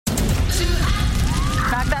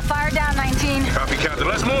Captain.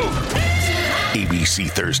 Let's move. ABC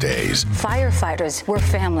Thursdays. Firefighters, we're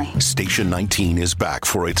family. Station 19 is back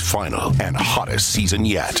for its final and hottest season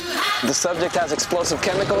yet. The subject has explosive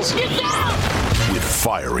chemicals. Get down! With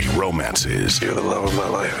fiery romances. You're the love of my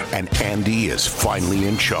life. And Andy is finally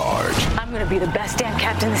in charge. I'm going to be the best damn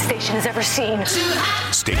captain the station has ever seen.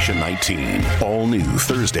 Station 19. All new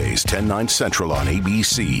Thursdays, 10/9 Central on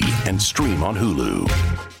ABC and stream on Hulu.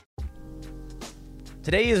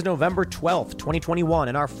 Today is November 12th, 2021,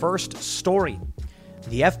 and our first story.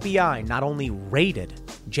 The FBI not only raided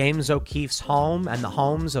James O'Keefe's home and the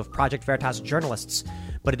homes of Project Veritas journalists,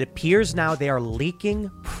 but it appears now they are leaking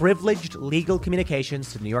privileged legal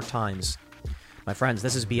communications to the New York Times. My friends,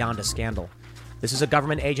 this is beyond a scandal. This is a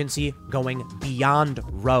government agency going beyond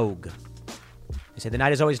rogue. They say the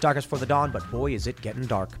night is always darkest before the dawn, but boy, is it getting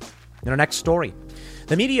dark. In our next story,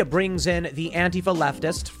 the media brings in the Antifa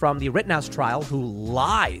leftist from the Rittenhouse trial who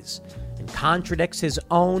lies and contradicts his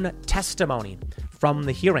own testimony from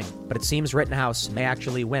the hearing, but it seems Rittenhouse may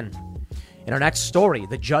actually win. In our next story,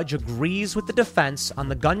 the judge agrees with the defense on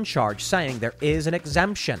the gun charge, saying there is an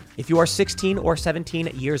exemption. If you are 16 or 17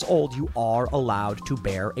 years old, you are allowed to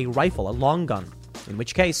bear a rifle, a long gun, in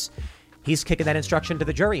which case he's kicking that instruction to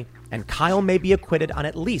the jury, and Kyle may be acquitted on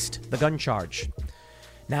at least the gun charge.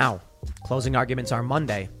 Now, closing arguments are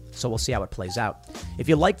Monday, so we'll see how it plays out. If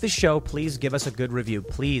you like the show, please give us a good review.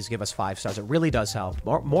 Please give us 5 stars. It really does help.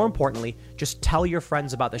 More importantly, just tell your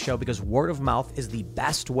friends about the show because word of mouth is the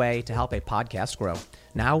best way to help a podcast grow.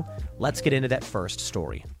 Now, let's get into that first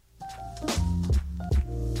story.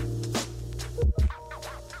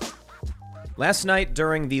 Last night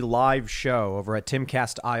during the live show over at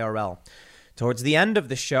Timcast IRL, towards the end of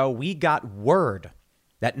the show, we got word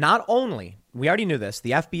that not only, we already knew this,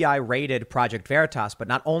 the FBI raided Project Veritas, but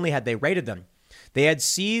not only had they raided them, they had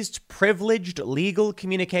seized privileged legal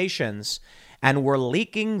communications and were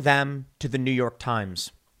leaking them to the New York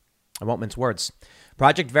Times. I won't mince words.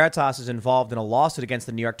 Project Veritas is involved in a lawsuit against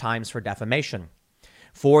the New York Times for defamation.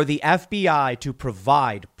 For the FBI to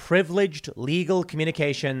provide privileged legal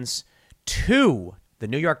communications to the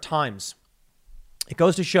New York Times, it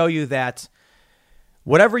goes to show you that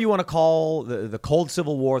whatever you want to call the cold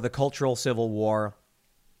civil war, the cultural civil war,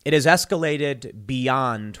 it has escalated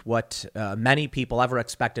beyond what many people ever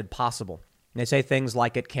expected possible. And they say things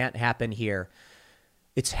like it can't happen here.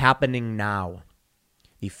 It's happening now.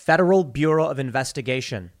 The Federal Bureau of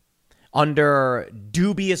Investigation, under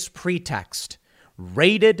dubious pretext,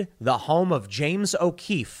 raided the home of James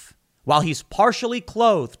O'Keefe while he's partially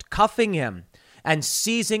clothed, cuffing him and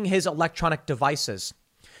seizing his electronic devices,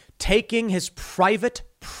 taking his private,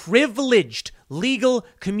 privileged legal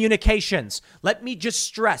communications. Let me just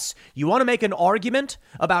stress, you want to make an argument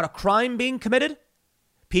about a crime being committed?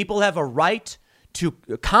 People have a right to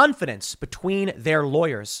confidence between their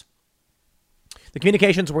lawyers. The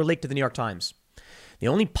communications were leaked to the New York Times. The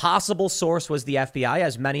only possible source was the FBI,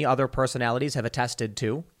 as many other personalities have attested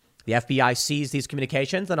to. The FBI seized these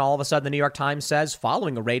communications, and all of a sudden the New York Times says,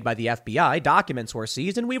 following a raid by the FBI, documents were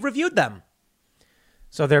seized and we've reviewed them.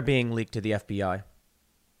 So they're being leaked to the FBI.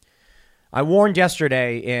 I warned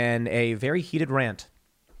yesterday in a very heated rant.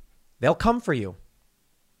 They'll come for you.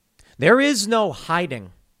 There is no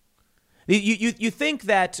hiding. You think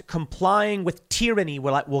that complying with tyranny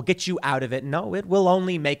will get you out of it. No, it will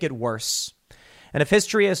only make it worse. And if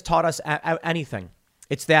history has taught us anything,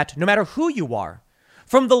 it's that no matter who you are,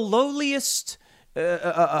 from the lowliest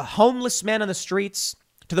homeless man on the streets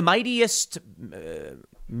to the mightiest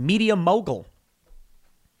media mogul,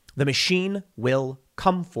 the machine will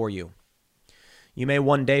come for you. You may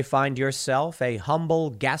one day find yourself a humble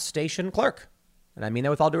gas station clerk. And I mean that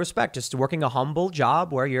with all due respect, just working a humble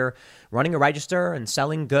job where you're running a register and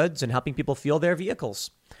selling goods and helping people fuel their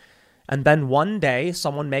vehicles. And then one day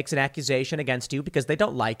someone makes an accusation against you because they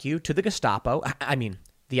don't like you to the Gestapo,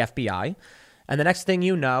 the FBI. And the next thing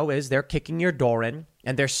you know is they're kicking your door in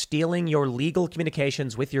and they're stealing your legal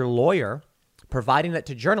communications with your lawyer, providing that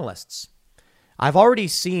to journalists. I've already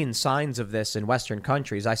seen signs of this in Western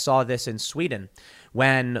countries. I saw this in Sweden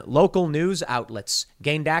when local news outlets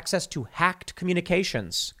gained access to hacked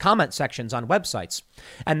communications, comment sections on websites,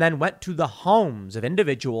 and then went to the homes of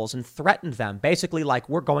individuals and threatened them, basically like,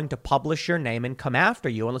 we're going to publish your name and come after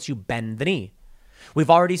you unless you bend the knee. We've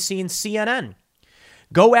already seen CNN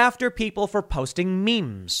go after people for posting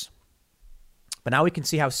memes. But now we can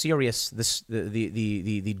see how serious this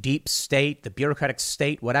the deep state, the bureaucratic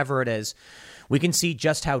state, whatever it is, we can see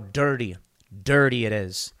just how dirty it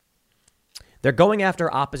is. They're going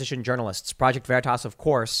after opposition journalists. Project Veritas, of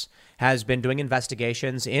course, has been doing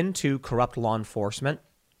investigations into corrupt law enforcement,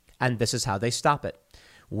 and this is how they stop it.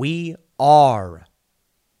 We are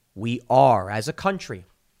We are, as a country,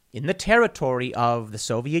 in the territory of the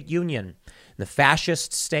Soviet Union, the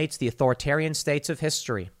fascist states, the authoritarian states of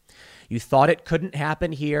history. You thought it couldn't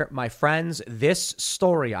happen here. My friends, this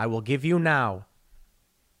story I will give you now,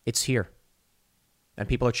 it's here. And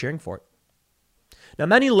people are cheering for it. Now,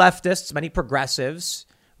 many leftists, many progressives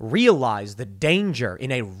realize the danger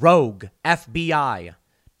in a rogue FBI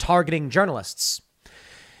targeting journalists,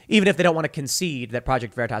 even if they don't want to concede that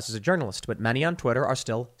Project Veritas is a journalist. But many on Twitter are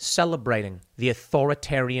still celebrating the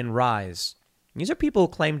authoritarian rise. These are people who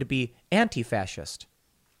claim to be anti-fascist.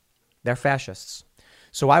 They're fascists.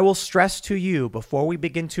 So I will stress to you before we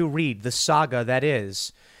begin to read the saga that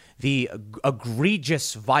is the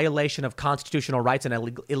egregious violation of constitutional rights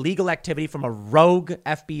and illegal activity from a rogue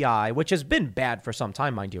FBI, which has been bad for some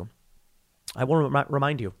time, mind you. I will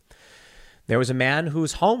remind you, there was a man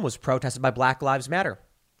whose home was protested by Black Lives Matter.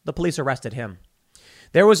 The police arrested him.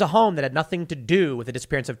 There was a home that had nothing to do with the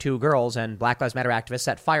disappearance of 2 girls, and Black Lives Matter activists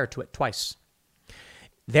set fire to it twice.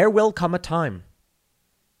 There will come a time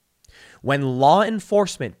when law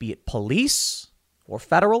enforcement, be it police or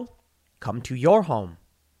federal, come to your home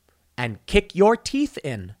and kick your teeth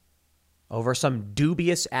in over some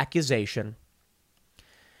dubious accusation,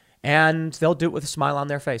 and they'll do it with a smile on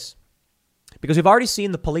their face. Because we've already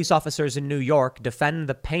seen the police officers in New York defend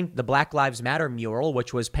the Black Lives Matter mural,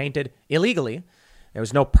 which was painted illegally. There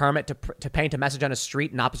was no permit to paint a message on a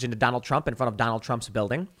street in opposition to Donald Trump in front of Donald Trump's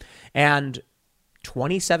building. And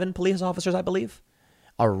 27 police officers, I believe,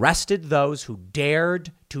 arrested those who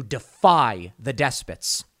dared to defy the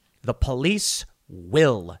despots. The police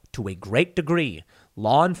will, to a great degree,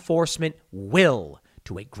 law enforcement will,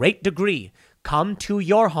 to a great degree, come to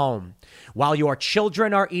your home while your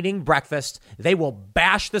children are eating breakfast. They will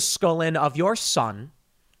bash the skull in of your son,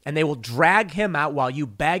 and they will drag him out while you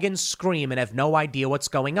beg and scream and have no idea what's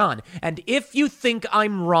going on. And if you think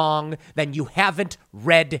I'm wrong, then you haven't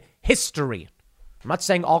read history. I'm not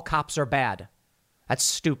saying all cops are bad. That's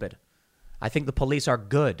stupid. I think the police are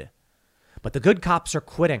good. But the good cops are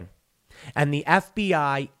quitting. And the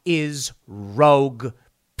FBI is rogue,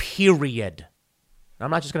 period.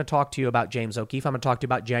 I'm not just going to talk to you about James O'Keefe. I'm going to talk to you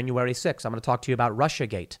about January 6th. I'm going to talk to you about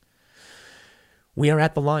Russiagate. We are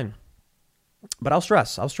at the line. But I'll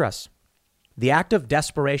stress. The act of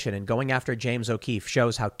desperation in going after James O'Keefe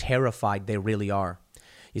shows how terrified they really are.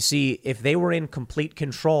 You see, if they were in complete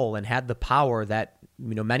control and had the power that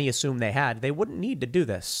many assume they had, they wouldn't need to do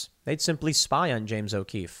this. They'd simply spy on James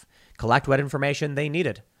O'Keefe, collect what information they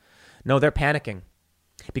needed. No, they're panicking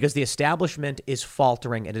because the establishment is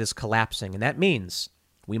faltering and it is collapsing. And that means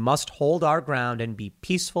we must hold our ground and be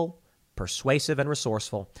peaceful, persuasive, and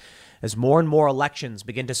resourceful. As more and more elections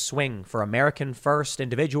begin to swing for American first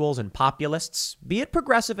individuals and populists, be it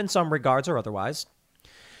progressive in some regards or otherwise,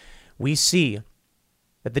 we see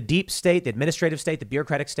that the deep state, the administrative state, the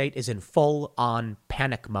bureaucratic state is in full-on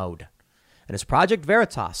panic mode. And as Project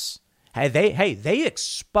Veritas, they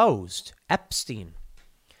exposed Epstein.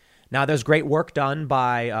 Now, there's great work done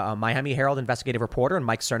by Miami Herald investigative reporter and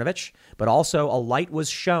Mike Cernovich, but also a light was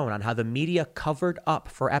shown on how the media covered up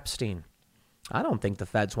for Epstein. I don't think the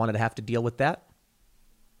feds wanted to have to deal with that.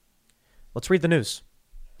 Let's read the news.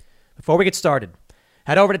 Before we get started,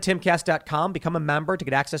 head over to timcast.com, become a member to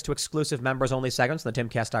get access to exclusive members-only segments on the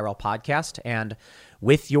Timcast IRL podcast. And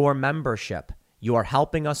with your membership, you are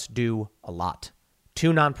helping us do a lot.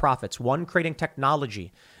 2 nonprofits, one creating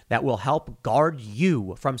technology that will help guard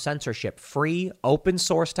you from censorship, free, open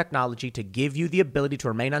source technology to give you the ability to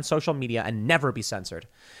remain on social media and never be censored.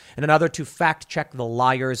 And another to fact check the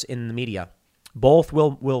liars in the media. Both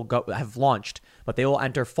will have launched, but they will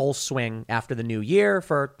enter full swing after the new year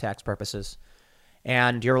for tax purposes.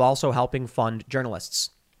 And you're also helping fund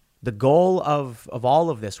journalists. The goal of all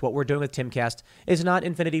of this, what we're doing with Timcast, is not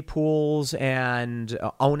infinity pools and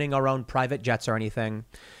owning our own private jets or anything.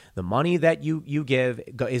 The money that you give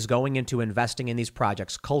is going into investing in these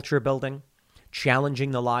projects, culture building,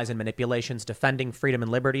 challenging the lies and manipulations, defending freedom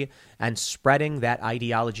and liberty, and spreading that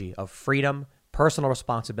ideology of freedom, personal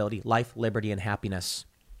responsibility, life, liberty, and happiness.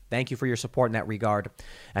 Thank you for your support in that regard.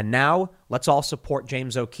 And now let's all support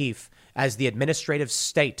James O'Keefe as the administrative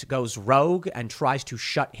state goes rogue and tries to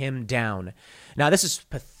shut him down. Now, this is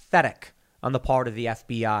pathetic on the part of the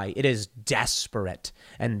FBI. It is desperate.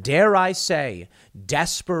 And dare I say,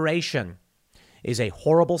 desperation is a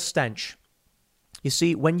horrible stench. You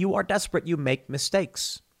see, when you are desperate, you make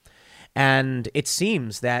mistakes. And it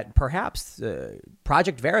seems that perhaps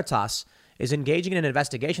Project Veritas is engaging in an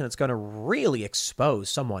investigation that's going to really expose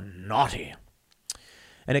someone naughty.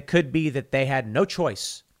 And it could be that they had no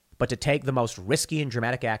choice but to take the most risky and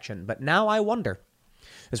dramatic action. But now I wonder,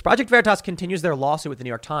 As Project Veritas continues their lawsuit with the New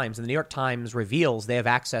York Times, and the New York Times reveals they have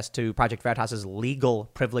access to Project Veritas's legal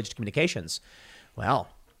privileged communications, well,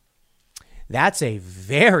 that's a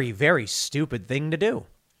very, very stupid thing to do.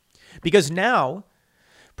 Because now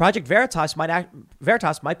Project Veritas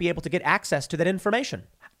might be able to get access to that information.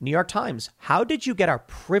 New York Times, how did you get our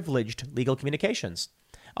privileged legal communications?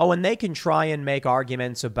 Oh, and they can try and make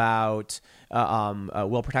arguments about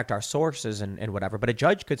we'll protect our sources and whatever. But a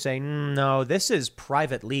judge could say, no, this is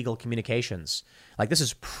private legal communications. Like, this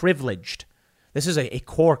is privileged. This is a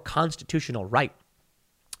core constitutional right.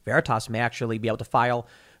 Veritas may actually be able to file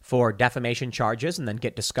for defamation charges and then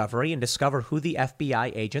get discovery and discover who the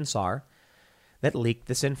FBI agents are that leaked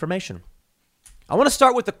this information. I want to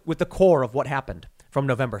start with the core of what happened from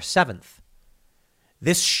November 7th.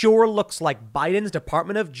 This sure looks like Biden's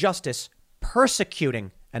Department of Justice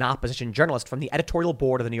persecuting an opposition journalist from the editorial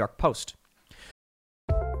board of the New York Post.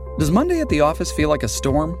 Does Monday at the office feel like a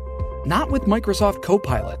storm? Not with Microsoft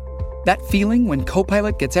Copilot. That feeling when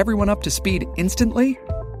Copilot gets everyone up to speed instantly?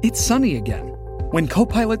 It's sunny again. When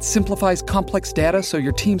Copilot simplifies complex data so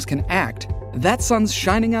your teams can act, that sun's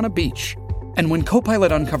shining on a beach. And when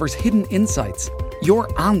Copilot uncovers hidden insights, you're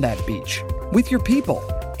on that beach with your people.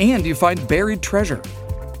 And you find buried treasure.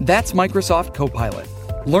 That's Microsoft Copilot.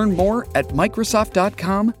 Learn more at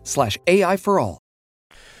Microsoft.com/AI for all.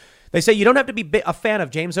 They say you don't have to be a fan of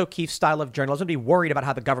James O'Keefe's style of journalism to be worried about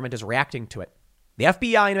how the government is reacting to it. The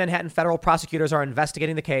FBI and Manhattan federal prosecutors are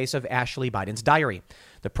investigating the case of Ashley Biden's diary.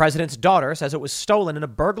 The president's daughter says it was stolen in a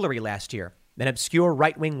burglary last year. An obscure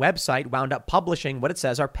right-wing website wound up publishing what it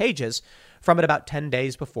says are pages from it about 10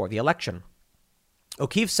 days before the election.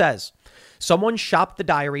 O'Keefe says someone shopped the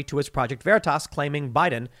diary to his Project Veritas, claiming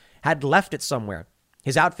Biden had left it somewhere.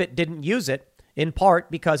 His outfit didn't use it, in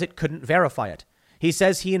part because it couldn't verify it. He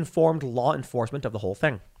says he informed law enforcement of the whole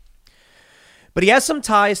thing. But he has some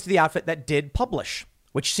ties to the outfit that did publish,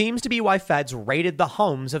 which seems to be why feds raided the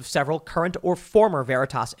homes of several current or former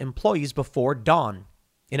Veritas employees before dawn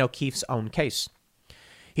in O'Keefe's own case.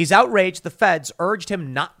 He's outraged the feds urged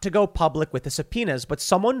him not to go public with the subpoenas, but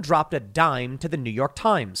someone dropped a dime to the New York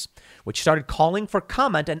Times, which started calling for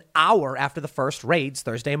comment an hour after the first raids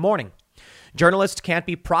Thursday morning. Journalists can't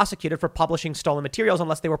be prosecuted for publishing stolen materials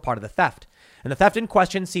unless they were part of the theft, and the theft in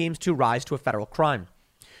question seems to rise to a federal crime.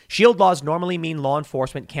 Shield laws normally mean law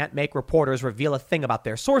enforcement can't make reporters reveal a thing about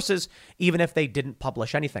their sources, even if they didn't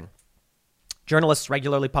publish anything. Journalists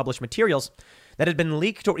regularly publish materials that had been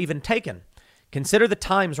leaked or even taken. Consider the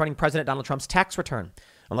Times running President Donald Trump's tax return.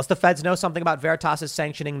 Unless the feds know something about Veritas'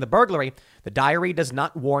 sanctioning the burglary, the diary does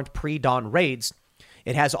not warrant pre-dawn raids.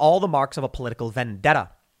 It has all the marks of a political vendetta.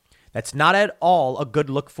 That's not at all a good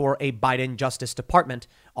look for a Biden Justice Department,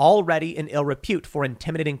 already in ill repute for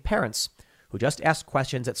intimidating parents who just ask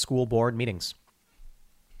questions at school board meetings.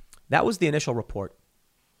 That was the initial report.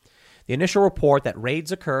 The initial report that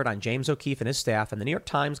raids occurred on James O'Keefe and his staff, and the New York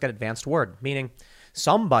Times got advanced word, meaning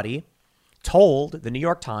somebody told the New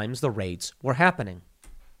York Times the raids were happening.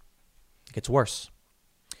 It gets worse.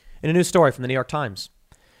 In a new story from the New York Times,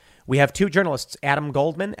 we have two journalists, Adam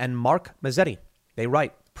Goldman and Mark Mazzetti. They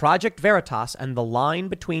write, Project Veritas and the line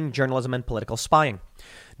between journalism and political spying.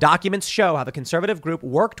 Documents show how the conservative group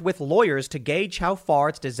worked with lawyers to gauge how far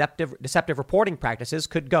its deceptive reporting practices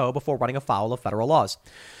could go before running afoul of federal laws.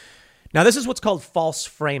 Now, this is what's called false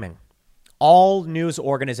framing. All news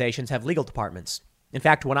organizations have legal departments. In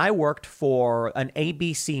fact, when I worked for an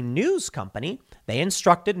ABC News company, they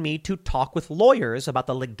instructed me to talk with lawyers about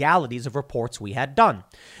the legalities of reports we had done.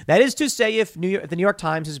 That is to say, if the New York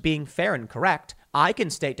Times is being fair and correct, I can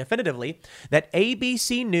state definitively that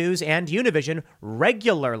ABC News and Univision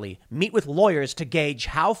regularly meet with lawyers to gauge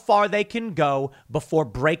how far they can go before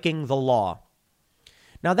breaking the law.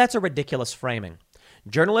 Now, that's a ridiculous framing.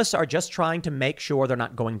 Journalists are just trying to make sure they're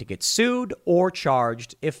not going to get sued or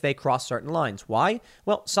charged if they cross certain lines. Why?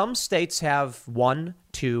 Well, some states have 1,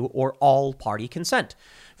 2, or all party consent.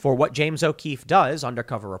 For what James O'Keefe does,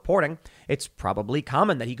 undercover reporting, it's probably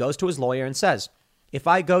common that he goes to his lawyer and says, if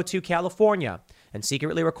I go to California and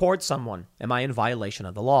secretly record someone, am I in violation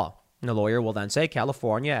of the law? And the lawyer will then say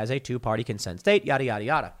California as a 2-party consent state, yada, yada,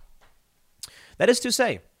 yada. That is to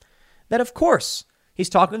say that, of course, he's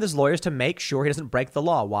talking with his lawyers to make sure he doesn't break the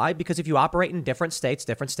law. Why? Because if you operate in different states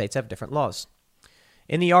have different laws.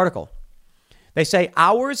 In the article, they say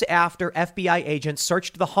hours after FBI agents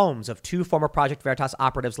searched the homes of 2 former Project Veritas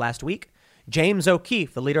operatives last week, James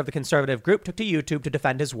O'Keefe, the leader of the conservative group, took to YouTube to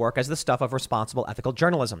defend his work as the stuff of responsible ethical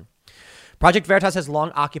journalism. Project Veritas has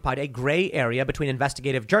long occupied a gray area between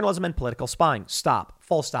investigative journalism and political spying. Stop.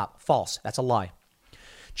 Full stop. False. That's a lie.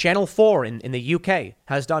 Channel 4 in the UK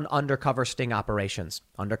has done undercover sting operations.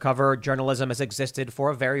 Undercover journalism has existed for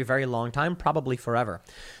a very, very long time, probably forever.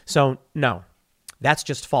 So, no, that's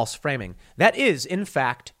just false framing. That is, in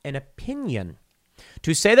fact, an opinion.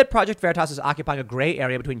 To say that Project Veritas is occupying a gray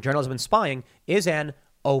area between journalism and spying is an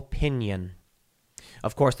opinion.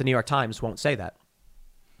 Of course, the New York Times won't say that.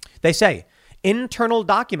 They say, internal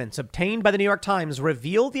documents obtained by the New York Times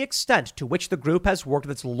reveal the extent to which the group has worked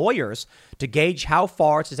with its lawyers to gauge how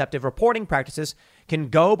far its deceptive reporting practices can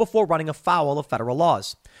go before running afoul of federal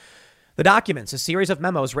laws. The documents, a series of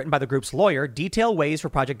memos written by the group's lawyer, detail ways for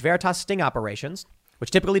Project Veritas sting operations,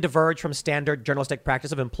 which typically diverge from standard journalistic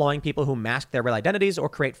practice of employing people who mask their real identities or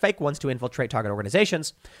create fake ones to infiltrate target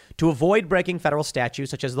organizations, to avoid breaking federal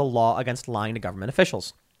statutes such as the law against lying to government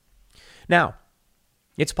officials. Now,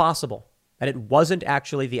 it's possible that it wasn't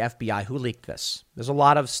actually the FBI who leaked this. There's a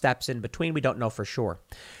lot of steps in between. We don't know for sure.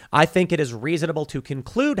 I think it is reasonable to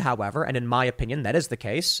conclude, however, and in my opinion, that is the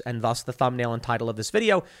case, and thus the thumbnail and title of this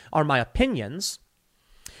video are my opinions.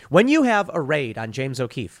 When you have a raid on James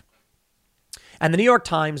O'Keefe, and the New York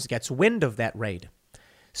Times gets wind of that raid,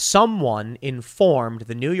 someone informed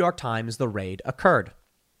the New York Times the raid occurred.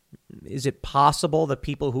 Is it possible the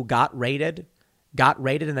people who got raided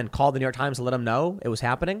and then called the New York Times to let them know it was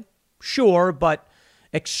happening? Sure, but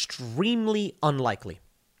extremely unlikely.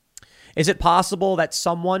 Is it possible that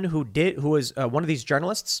someone who is one of these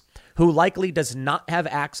journalists who likely does not have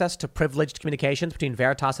access to privileged communications between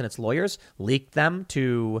Veritas and its lawyers leaked them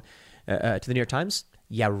to the New York Times?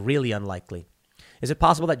 Yeah, really unlikely. Is it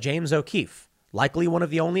possible that James O'Keefe, likely one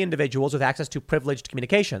of the only individuals with access to privileged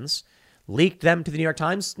communications, leaked them to the New York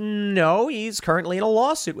Times? No, he's currently in a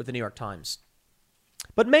lawsuit with the New York Times.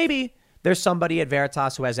 But maybe there's somebody at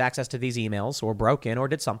Veritas who has access to these emails or broke in or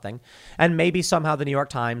did something, and maybe somehow the New York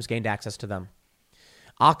Times gained access to them.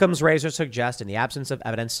 Occam's razor suggests, in the absence of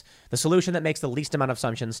evidence, the solution that makes the least amount of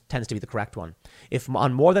assumptions tends to be the correct one. If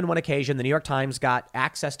on more than one occasion the New York Times got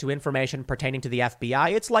access to information pertaining to the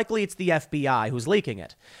FBI, it's likely it's the FBI who's leaking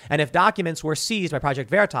it. And if documents were seized by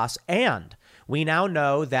Project Veritas, and we now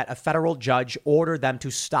know that a federal judge ordered them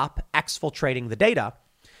to stop exfiltrating the data,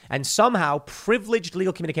 and somehow privileged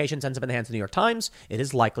legal communications ends up in the hands of the New York Times, it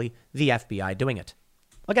is likely the FBI doing it.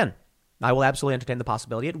 Again, I will absolutely entertain the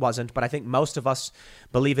possibility it wasn't, but I think most of us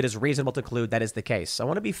believe it is reasonable to conclude that is the case. I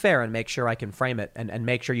want to be fair and make sure I can frame it and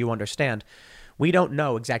make sure you understand. We don't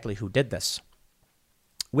know exactly who did this.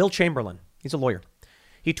 Will Chamberlain, he's a lawyer.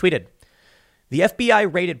 He tweeted, "The FBI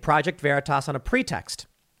raided Project Veritas on a pretext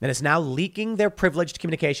and is now leaking their privileged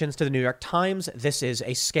communications to the New York Times. This is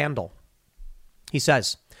a scandal." He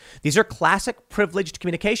says, "These are classic privileged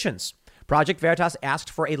communications. Project Veritas asked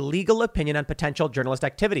for a legal opinion on potential journalist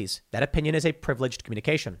activities. That opinion is a privileged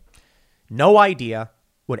communication." No idea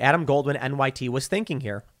what Adam Goldman, NYT, was thinking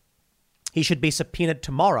here. He should be subpoenaed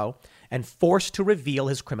tomorrow and forced to reveal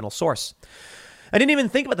his criminal source. I didn't even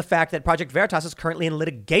think about the fact that Project Veritas is currently in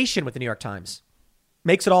litigation with the New York Times.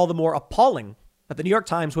 Makes it all the more appalling that the New York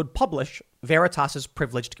Times would publish Veritas's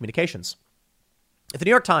privileged communications. If the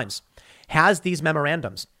New York Times has these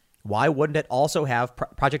memorandums, why wouldn't it also have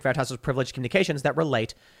Project Veritas's privileged communications that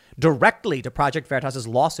relate directly to Project Veritas's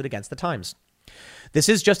lawsuit against the Times? This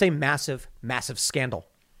is just a massive, massive scandal.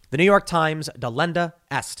 The New York Times delenda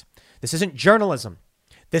est. This isn't journalism.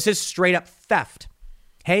 This is straight up theft.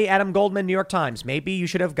 Hey, Adam Goldman, New York Times, maybe you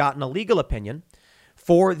should have gotten a legal opinion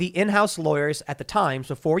for the in-house lawyers at the Times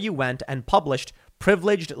before you went and published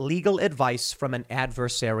privileged legal advice from an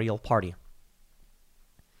adversarial party.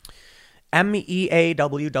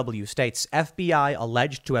 MEAWW states FBI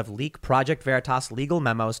alleged to have leaked Project Veritas legal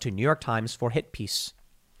memos to New York Times for hit piece.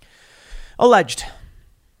 Alleged.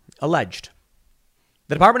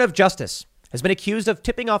 The Department of Justice has been accused of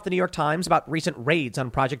tipping off the New York Times about recent raids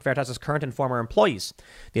on Project Veritas's current and former employees.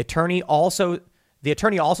 The attorney also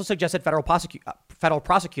suggested federal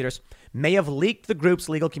prosecutors may have leaked the group's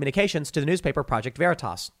legal communications to the newspaper Project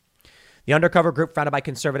Veritas. The undercover group founded by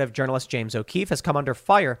conservative journalist James O'Keefe has come under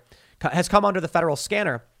the federal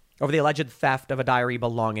scanner over the alleged theft of a diary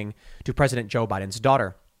belonging to President Joe Biden's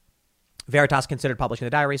daughter. Veritas considered publishing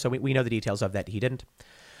the diary, so we know the details of that. He didn't.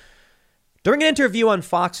 During an interview on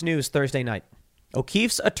Fox News Thursday night,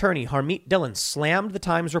 O'Keefe's attorney Harmeet Dillon slammed the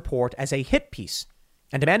Times report as a hit piece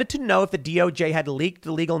and demanded to know if the DOJ had leaked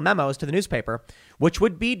the legal memos to the newspaper, which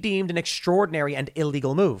would be deemed an extraordinary and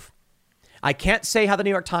illegal move. "I can't say how the New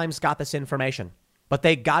York Times got this information, but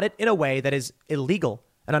they got it in a way that is illegal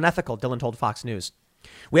and unethical," Dillon told Fox News.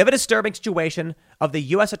 "We have a disturbing situation of the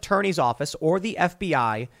U.S. Attorney's Office or the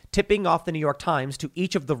FBI tipping off the New York Times to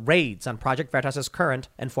each of the raids on Project Veritas's current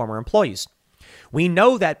and former employees. We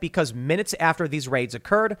know that because minutes after these raids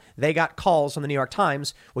occurred, they got calls from the New York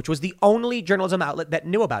Times, which was the only journalism outlet that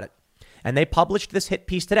knew about it. And they published this hit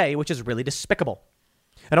piece today, which is really despicable.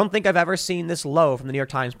 I don't think I've ever seen this low from the New York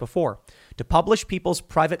Times before. To publish people's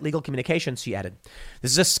private legal communications, she added.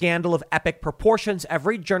 This is a scandal of epic proportions.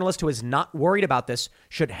 Every journalist who is not worried about this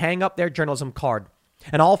should hang up their journalism card.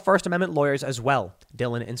 And all First Amendment lawyers as well,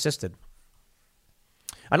 Dillon insisted.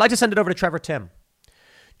 I'd like to send it over to Trevor Timm.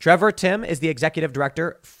 Trevor Timm is the executive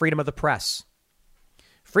director, Freedom of the Press.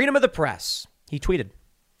 Freedom of the Press. He tweeted,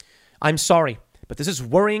 I'm sorry, but this is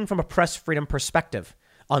worrying from a press freedom perspective.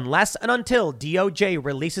 Unless and until DOJ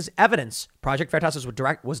releases evidence Project Veritas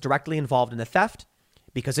was directly involved in the theft,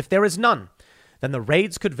 because if there is none, then the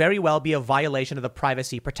raids could very well be a violation of the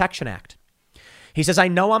Privacy Protection Act. He says, I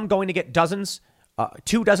know I'm going to get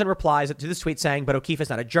 24 replies to this tweet saying, but O'Keefe is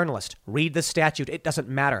not a journalist. Read the statute. It doesn't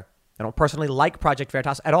matter. I don't personally like Project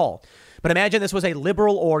Veritas at all. But imagine this was a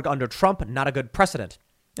liberal org under Trump, not a good precedent.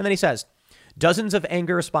 And then he says, dozens of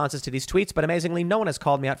anger responses to these tweets, but amazingly, no one has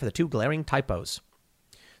called me out for the 2 glaring typos.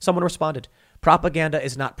 Someone responded, propaganda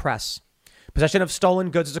is not press. Possession of stolen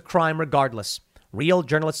goods is a crime regardless. Real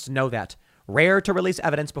journalists know that. Rare to release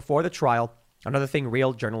evidence before the trial. Another thing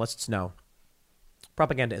real journalists know.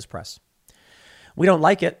 Propaganda is press. We don't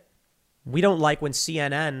like it. We don't like when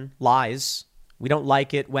CNN lies. We don't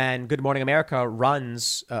like it when Good Morning America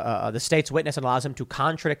runs the state's witness and allows him to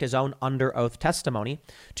contradict his own under oath testimony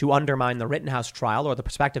to undermine the Rittenhouse trial or the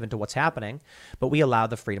perspective into what's happening. But we allow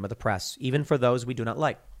the freedom of the press, even for those we do not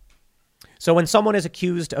like. So when someone is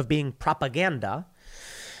accused of being propaganda,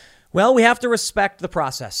 well, we have to respect the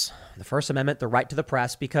process. The First Amendment, the right to the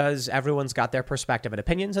press, because everyone's got their perspective and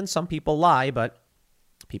opinions, and some people lie, but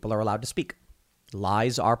people are allowed to speak.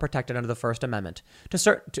 Lies are protected under the First Amendment to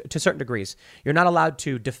certain degrees. You're not allowed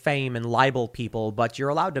to defame and libel people, but you're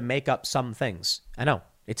allowed to make up some things. I know,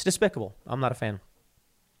 it's despicable. I'm not a fan.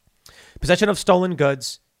 Possession of stolen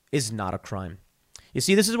goods is not a crime. You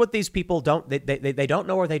see, this is what these people don't, they don't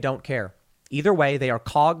know or they don't care. Either way, they are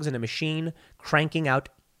cogs in a machine cranking out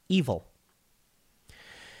evil.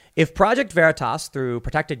 If Project Veritas, through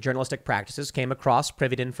protected journalistic practices, came across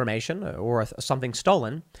privy information or something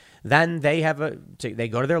stolen, then they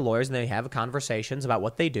go to their lawyers and they have conversations about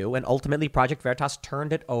what they do. And ultimately, Project Veritas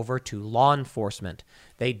turned it over to law enforcement.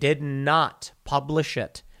 They did not publish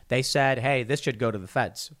it. They said, hey, this should go to the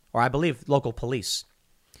feds, or I believe local police.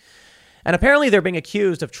 And apparently they're being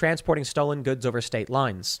accused of transporting stolen goods over state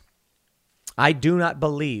lines. I do not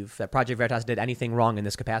believe that Project Veritas did anything wrong in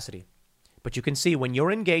this capacity. But you can see when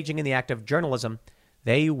you're engaging in the act of journalism,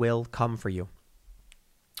 they will come for you.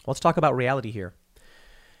 Let's talk about reality here.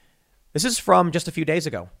 This is from just a few days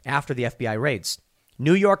ago, after the FBI raids.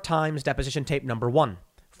 New York Times deposition tape number 1.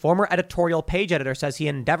 Former editorial page editor says he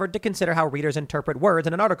endeavored to consider how readers interpret words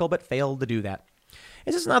in an article, but failed to do that.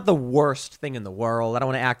 This is not the worst thing in the world. I don't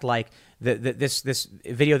want to act like this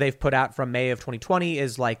video they've put out from May of 2020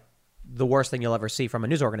 is like the worst thing you'll ever see from a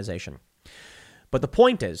news organization. But the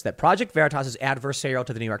point is that Project Veritas is adversarial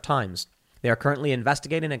to the New York Times. They are currently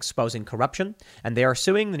investigating and exposing corruption, and they are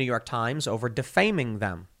suing the New York Times over defaming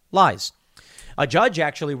them. Lies. A judge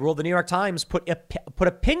actually ruled the New York Times put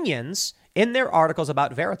opinions in their articles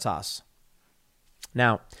about Veritas.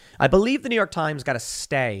 Now, I believe the New York Times got a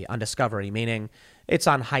stay on discovery, meaning it's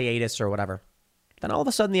on hiatus or whatever. Then all of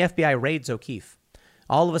a sudden the FBI raids O'Keefe.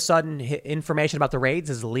 All of a sudden, information about the raids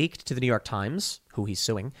is leaked to the New York Times, who he's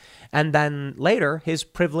suing. And then later, his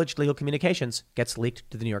privileged legal communications gets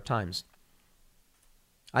leaked to the New York Times.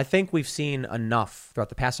 I think we've seen enough throughout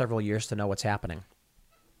the past several years to know what's happening.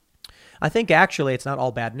 I think actually it's not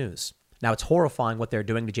all bad news. Now, it's horrifying what they're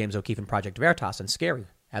doing to James O'Keefe and Project Veritas, and scary,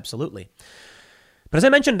 absolutely. But as I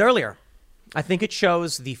mentioned earlier, I think it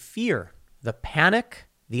shows the fear, the panic,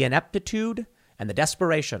 the ineptitude, and the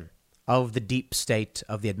desperation of the deep state,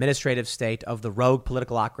 of the administrative state, of the rogue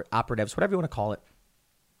political operatives, whatever you want to call it.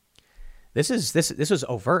 This was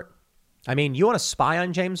overt. I mean, you want to spy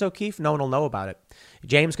on James O'Keefe? No one will know about it.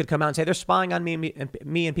 James could come out and say, they're spying on me,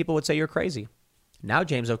 and people would say, you're crazy. Now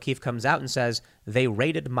James O'Keefe comes out and says, they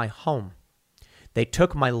raided my home. They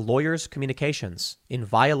took my lawyer's communications in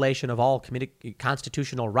violation of all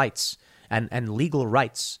constitutional rights and legal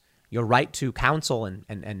rights, your right to counsel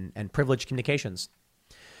and privileged communications.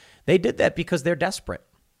 They did that because they're desperate,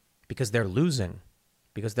 because they're losing,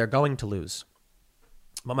 because they're going to lose.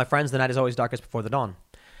 But my friends, the night is always darkest before the dawn.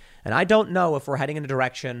 And I don't know if we're heading in the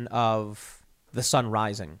direction of the sun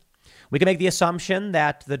rising. We can make the assumption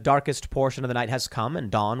that the darkest portion of the night has come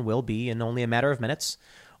and dawn will be in only a matter of minutes.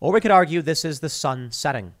 Or we could argue this is the sun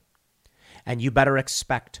setting. And you better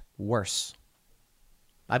expect worse.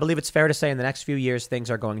 I believe it's fair to say in the next few years, things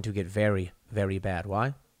are going to get very, very bad.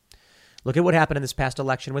 Why? Look at what happened in this past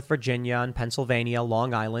election with Virginia and Pennsylvania,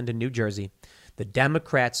 Long Island, and New Jersey. The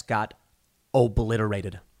Democrats got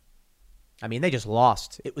obliterated. I mean, they just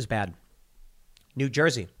lost. It was bad. New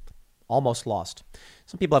Jersey almost lost.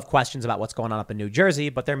 Some people have questions about what's going on up in New Jersey,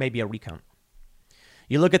 but there may be a recount.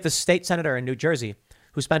 You look at the state senator in New Jersey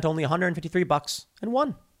who spent only $153 and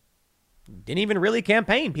won. Didn't even really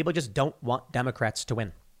campaign. People just don't want Democrats to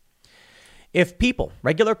win. If people,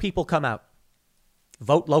 regular people, come out,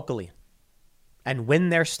 vote locally, and win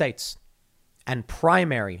their states, and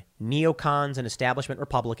primary neocons and establishment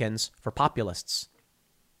Republicans for populists,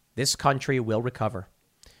 this country will recover.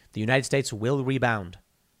 The United States will rebound.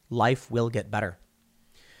 Life will get better.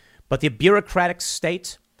 But the bureaucratic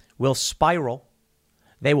state will spiral.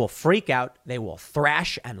 They will freak out. They will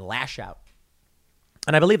thrash and lash out.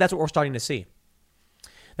 And I believe that's what we're starting to see.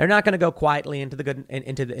 They're not going to go quietly into the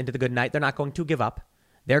good night. They're not going to give up.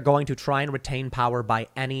 They're going to try and retain power by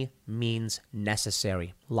any means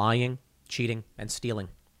necessary. Lying, cheating, and stealing.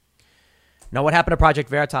 Now, what happened to Project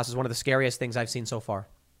Veritas is one of the scariest things I've seen so far.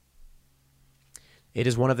 It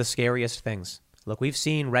is one of the scariest things. Look, we've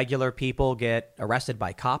seen regular people get arrested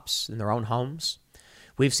by cops in their own homes.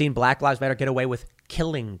 We've seen Black Lives Matter get away with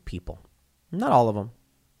killing people. Not all of them.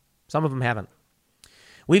 Some of them haven't.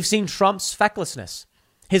 We've seen Trump's fecklessness,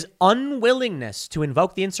 his unwillingness to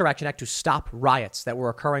invoke the Insurrection Act to stop riots that were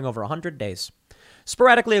occurring over 100 days,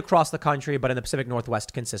 sporadically across the country, but in the Pacific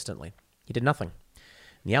Northwest consistently. He did nothing.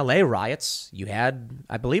 In the LA riots, you had,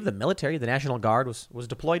 I believe, the military, the National Guard was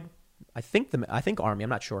deployed. I think Army, I'm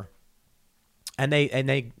not sure. And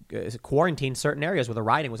they quarantined certain areas where the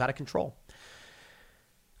rioting was out of control.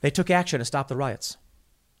 They took action to stop the riots.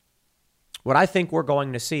 What I think we're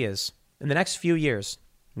going to see is, in the next few years,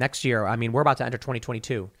 next year, I mean, we're about to enter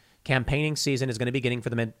 2022. Campaigning season is going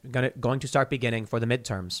to start beginning for the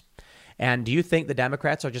midterms. And do you think the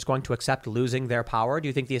Democrats are just going to accept losing their power? Do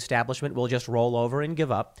you think the establishment will just roll over and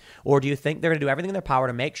give up? Or do you think they're going to do everything in their power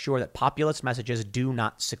to make sure that populist messages do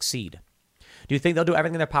not succeed? Do you think they'll do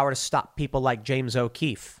everything in their power to stop people like James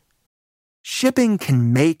O'Keefe? Shipping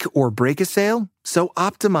can make or break a sale, so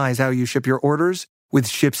optimize how you ship your orders with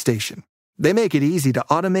ShipStation. They make it easy to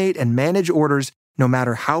automate and manage orders no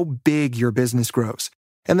matter how big your business grows.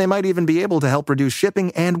 And they might even be able to help reduce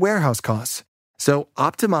shipping and warehouse costs. So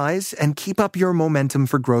optimize and keep up your momentum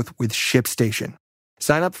for growth with ShipStation.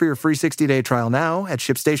 Sign up for your free 60-day trial now at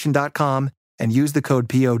ShipStation.com and use the code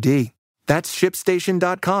POD. That's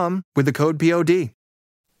ShipStation.com with the code POD.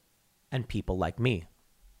 And people like me.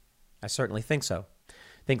 I certainly think so.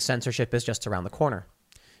 I think censorship is just around the corner.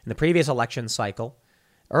 In the previous election cycle,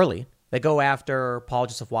 early, they go after Paul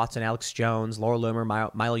Joseph Watson, Alex Jones, Laura Loomer,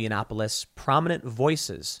 Milo Yiannopoulos, prominent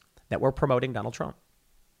voices that were promoting Donald Trump.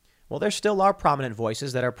 Well, there still are prominent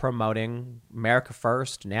voices that are promoting America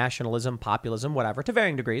First, nationalism, populism, whatever, to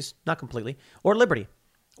varying degrees, not completely, or liberty,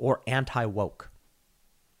 or anti-woke.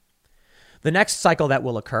 The next cycle that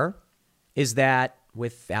will occur is that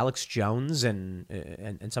with Alex Jones and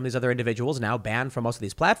some of these other individuals now banned from most of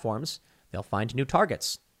these platforms, they'll find new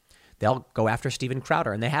targets. They'll go after Steven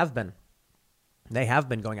Crowder, and they have been. They have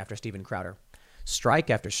been going after Steven Crowder. Strike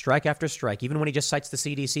after strike after strike. Even when he just cites the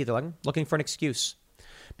CDC, they're like, looking for an excuse.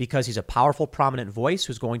 Because he's a powerful, prominent voice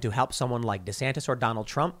who's going to help someone like DeSantis or Donald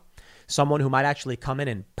Trump, someone who might actually come in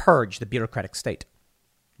and purge the bureaucratic state.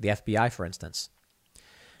 The FBI, for instance.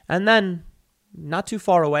 And then, not too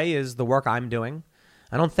far away is the work I'm doing.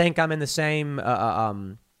 I don't think I'm in the same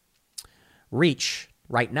reach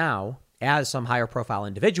right now as some higher profile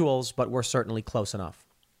individuals, but we're certainly close enough.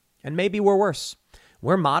 And maybe we're worse.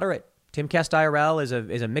 We're moderate. Timcast IRL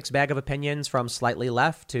is a mixed bag of opinions from slightly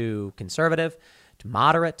left to conservative to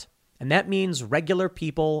moderate. And that means regular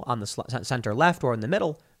people on the center left or in the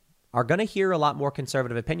middle are going to hear a lot more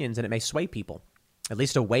conservative opinions, and it may sway people, at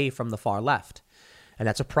least away from the far left. And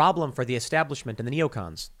that's a problem for the establishment and the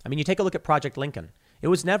neocons. I mean, you take a look at Project Lincoln. It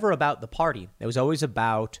was never about the party. It was always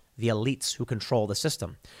about the elites who control the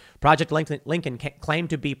system. Project Lincoln claimed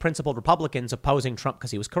to be principled Republicans opposing Trump because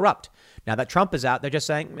he was corrupt. Now that Trump is out, they're just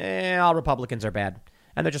saying, all Republicans are bad.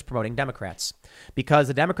 And they're just promoting Democrats. Because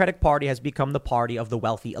the Democratic Party has become the party of the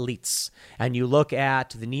wealthy elites. And you look at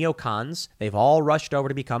the neocons, they've all rushed over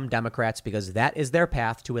to become Democrats because that is their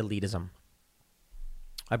path to elitism.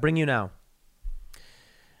 I bring you now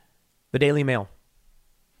the Daily Mail.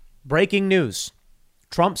 Breaking news.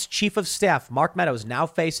 Trump's chief of staff, Mark Meadows, now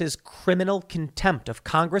faces criminal contempt of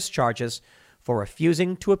Congress charges for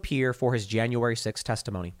refusing to appear for his January 6th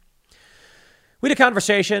testimony. We had a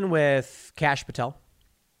conversation with Kash Patel,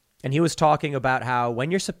 And he was talking about how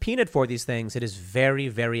when you're subpoenaed for these things, it is very,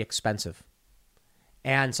 very expensive.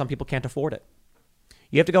 And some people can't afford it.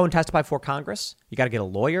 You have to go and testify before Congress. You got to get a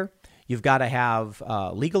lawyer. You've got to have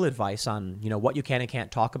legal advice on, what you can and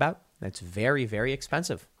can't talk about. That's very, very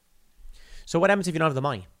expensive. So what happens if you don't have the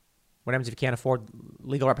money? What happens if you can't afford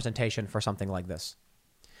legal representation for something like this?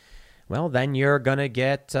 Well, then you're going to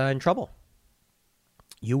get in trouble.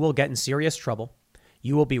 You will get in serious trouble.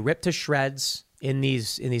 You will be ripped to shreds in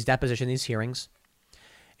these depositions, these hearings.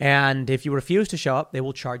 And if you refuse to show up, they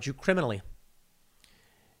will charge you criminally.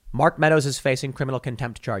 Mark Meadows is facing criminal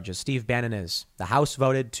contempt charges. Steve Bannon is. The House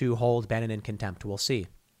voted to hold Bannon in contempt. We'll see.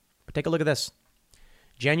 But take a look at this.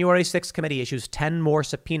 January 6th committee issues 10 more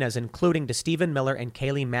subpoenas, including to Stephen Miller and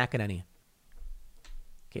Kayleigh McEnany.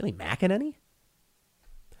 Kayleigh McEnany?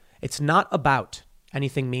 It's not about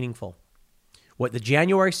anything meaningful. What the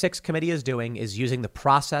January 6th committee is doing is using the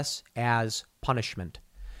process as punishment.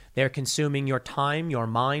 They're consuming your time, your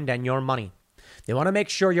mind, and your money. They want to make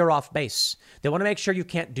sure you're off base. They want to make sure you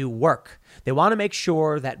can't do work. They want to make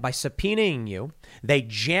sure that by subpoenaing you, they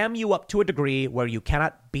jam you up to a degree where you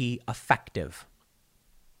cannot be effective.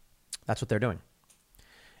 That's what they're doing.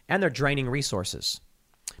 And they're draining resources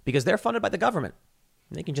because they're funded by the government.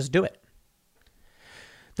 They can just do it.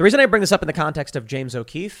 The reason I bring this up in the context of James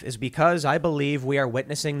O'Keefe is because I believe we are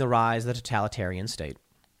witnessing the rise of the totalitarian state.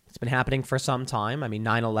 It's been happening for some time. I mean,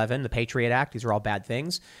 9/11, the Patriot Act, these are all bad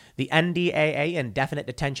things. The NDAA, indefinite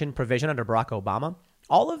detention provision under Barack Obama.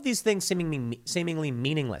 All of these things seemingly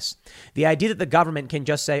meaningless. The idea that the government can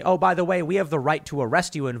just say, oh, by the way, we have the right to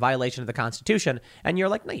arrest you in violation of the Constitution. And you're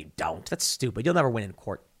like, no, you don't. That's stupid. You'll never win in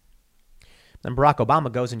court. Then Barack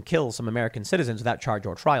Obama goes and kills some American citizens without charge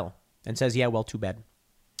or trial and says, yeah, well, too bad.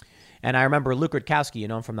 And I remember Luke Rutkowski, you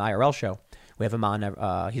know him from the IRL show. We have him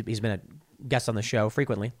on. He's been a guest on the show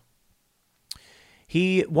frequently.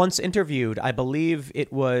 He once interviewed, I believe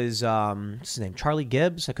it was, what's his name, Charlie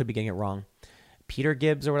Gibbs? I could be getting it wrong. Peter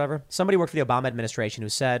Gibbs or whatever. Somebody worked for the Obama administration who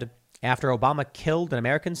said after Obama killed an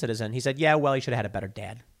American citizen, he said, yeah, well, he should have had a better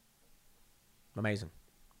dad. Amazing.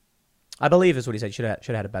 I believe is what he said. He should have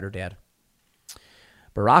had a better dad.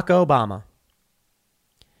 Barack Obama.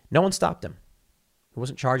 No one stopped him. He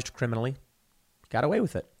wasn't charged criminally. Got away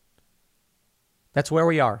with it. That's where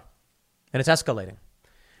we are. And it's escalating.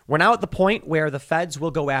 We're now at the point where the feds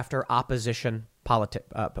will go after opposition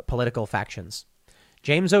political factions.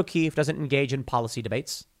 James O'Keefe doesn't engage in policy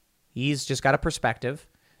debates. He's just got a perspective.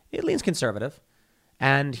 It leans conservative.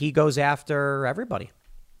 And he goes after everybody.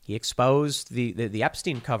 He exposed the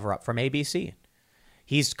Epstein cover-up from ABC.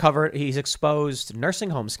 He's exposed nursing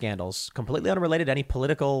home scandals completely unrelated to any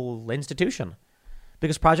political institution.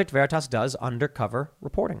 Because Project Veritas does undercover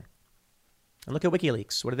reporting. And look at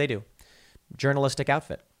WikiLeaks. What do? Journalistic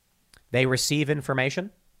outfit. They receive information.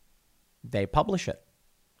 They publish it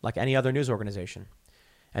like any other news organization.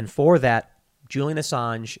 And for that, Julian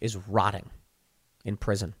Assange is rotting in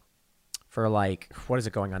prison for what is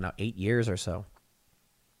it going on now? 8 years or so.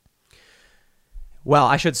 Well,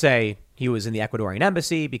 I should say he was in the Ecuadorian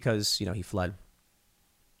embassy because, he fled.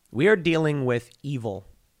 We are dealing with evil.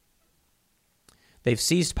 They've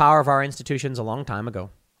seized power of our institutions a long time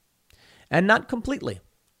ago. And not completely,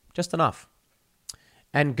 just enough.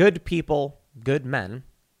 And good people, good men,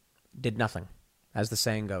 did nothing, as the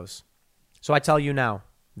saying goes. So I tell you now,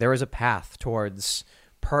 there is a path towards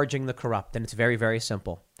purging the corrupt, and it's very, very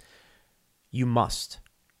simple. You must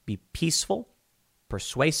be peaceful,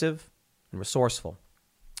 persuasive, and resourceful.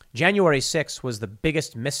 January 6th was the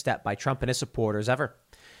biggest misstep by Trump and his supporters ever.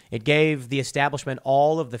 It gave the establishment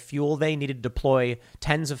all of the fuel they needed to deploy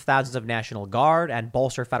tens of thousands of National Guard and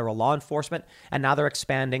bolster federal law enforcement. And now they're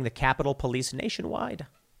expanding the Capitol Police nationwide.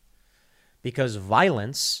 Because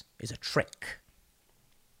violence is a trick.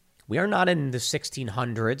 We are not in the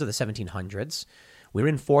 1600s or the 1700s. We're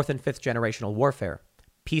in fourth and fifth generational warfare.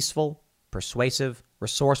 Peaceful, persuasive,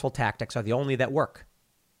 resourceful tactics are the only that work.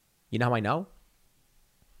 You know how I know?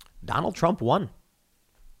 Donald Trump won.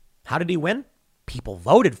 How did he win? People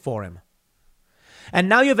voted for him. And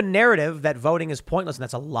now you have a narrative that voting is pointless, and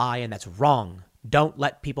that's a lie, and that's wrong. Don't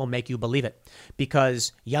let people make you believe it.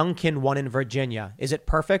 Because Youngkin won in Virginia. Is it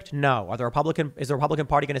perfect? No. Is the Republican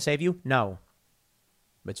Party going to save you? No.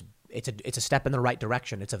 It's a step in the right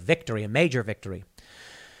direction. It's a victory, a major victory.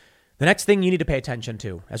 The next thing you need to pay attention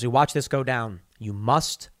to as we watch this go down, you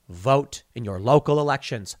must vote in your local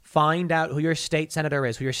elections. Find out who your state senator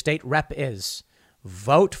is, who your state rep is.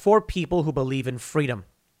 Vote for people who believe in freedom.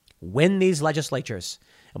 Win these legislatures,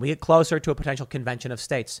 and we get closer to a potential convention of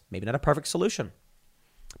states. Maybe not a perfect solution,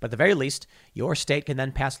 but at the very least, your state can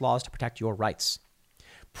then pass laws to protect your rights.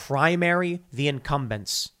 Primary the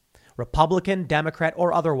incumbents. Republican, Democrat,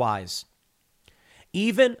 or otherwise.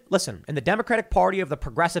 Even, listen, in the Democratic Party of the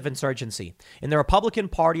progressive insurgency, in the Republican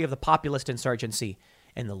Party of the populist insurgency,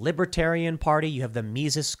 in the Libertarian Party, you have the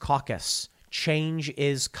Mises Caucus. Change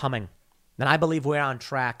is coming. And I believe we're on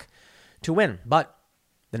track to win. But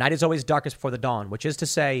the night is always darkest before the dawn, which is to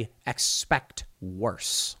say, expect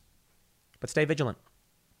worse. But stay vigilant.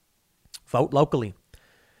 Vote locally.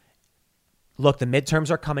 Look, the midterms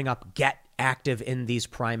are coming up. Get active in these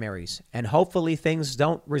primaries. And hopefully things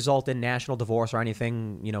don't result in national divorce or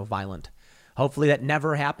anything, violent. Hopefully that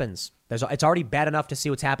never happens. It's already bad enough to see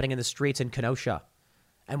what's happening in the streets in Kenosha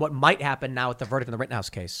and what might happen now with the verdict in the Rittenhouse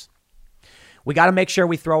case. We got to make sure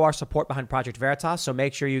we throw our support behind Project Veritas. So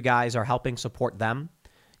make sure you guys are helping support them.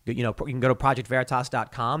 You can go to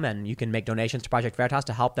projectveritas.com and you can make donations to Project Veritas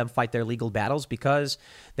to help them fight their legal battles because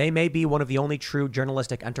they may be one of the only true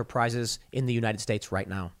journalistic enterprises in the United States right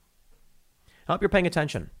now. I hope you're paying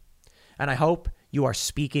attention, and I hope you are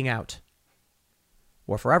speaking out.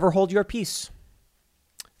 Or forever hold your peace.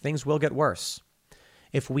 Things will get worse.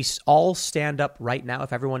 If we all stand up right now,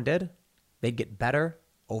 if everyone did, they'd get better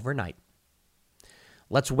overnight.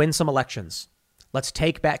 Let's win some elections. Let's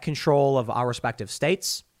take back control of our respective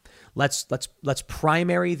states. Let's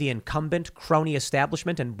primary the incumbent crony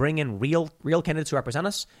establishment and bring in real candidates who represent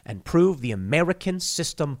us and prove the American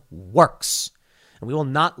system works. And we will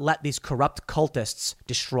not let these corrupt cultists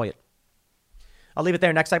destroy it. I'll leave it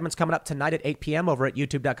there. Next segment's coming up tonight at 8 p.m. over at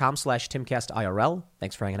youtube.com/TimCastIRL.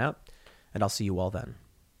 Thanks for hanging out, and I'll see you all then.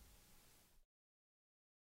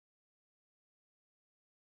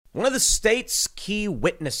 One of the state's key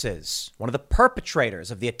witnesses, one of the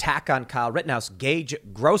perpetrators of the attack on Kyle Rittenhouse, Gage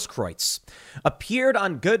Grosskreutz, appeared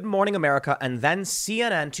on Good Morning America and then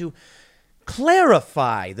CNN to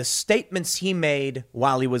clarify the statements he made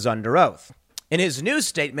while he was under oath. In his news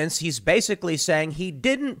statements, he's basically saying he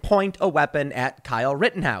didn't point a weapon at Kyle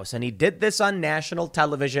Rittenhouse, and he did this on national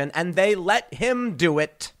television, and they let him do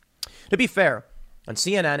it. To be fair, on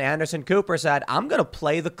CNN, Anderson Cooper said, I'm going to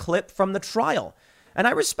play the clip from the trial. And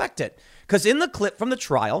I respect it, because in the clip from the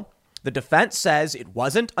trial, the defense says it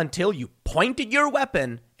wasn't until you pointed your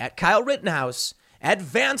weapon at Kyle Rittenhouse,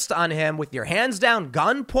 advanced on him with your hands down,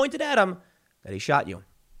 gun pointed at him, that he shot you.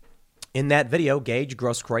 In that video, Gage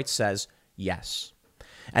Grosskreutz says, yes.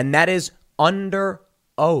 And that is under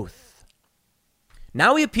oath.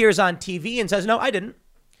 Now he appears on TV and says, no, I didn't.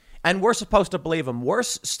 And we're supposed to believe him.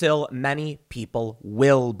 Worse still, many people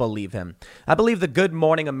will believe him. I believe the Good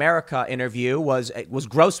Morning America interview was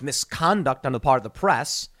gross misconduct on the part of the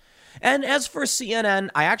press. And as for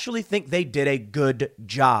CNN, I actually think they did a good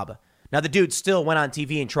job. Now, the dude still went on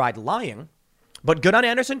TV and tried lying. But good on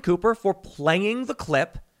Anderson Cooper for playing the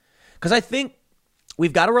clip. Because I think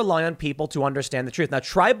we've got to rely on people to understand the truth. Now,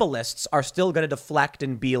 tribalists are still going to deflect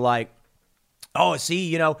and be like, oh,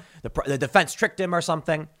 see, the defense tricked him or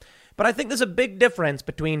something. But I think there's a big difference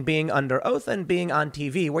between being under oath and being on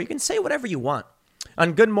TV, where you can say whatever you want.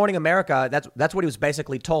 On Good Morning America, that's what he was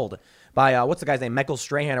basically told by, what's the guy's name, Michael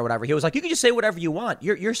Strahan or whatever. He was like, you can just say whatever you want.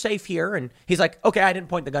 You're safe here. And he's like, okay, I didn't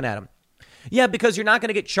point the gun at him. Yeah, because you're not going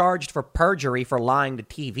to get charged for perjury for lying to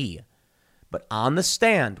TV. But on the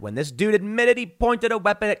stand, when this dude admitted he pointed a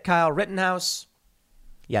weapon at Kyle Rittenhouse,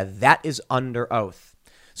 yeah, that is under oath.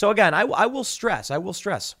 So again, I will stress.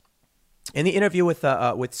 In the interview with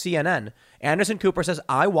CNN, Anderson Cooper says,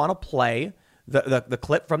 I want to play the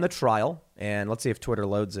clip from the trial. And let's see if Twitter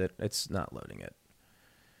loads it. It's not loading it.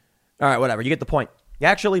 All right, whatever. You get the point. He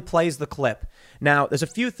actually plays the clip. Now, there's a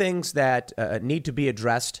few things that need to be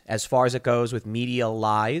addressed as far as it goes with media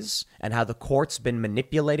lies and how the court's been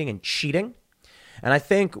manipulating and cheating. And I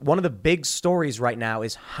think one of the big stories right now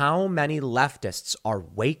is how many leftists are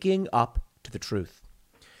waking up to the truth.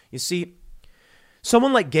 You see,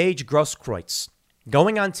 someone like Gage Grosskreutz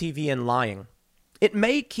going on TV and lying, it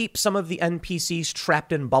may keep some of the NPCs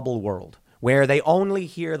trapped in bubble world where they only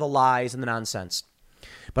hear the lies and the nonsense.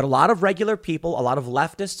 But a lot of regular people, a lot of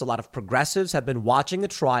leftists, a lot of progressives have been watching the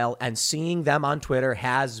trial, and seeing them on Twitter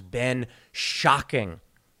has been shocking.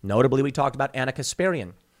 Notably, we talked about Ana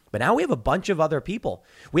Kasparian. But now we have a bunch of other people.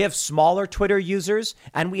 We have smaller Twitter users,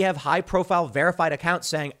 and we have high-profile verified accounts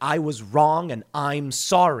saying, I was wrong and I'm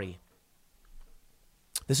sorry.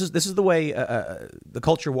 This is the way the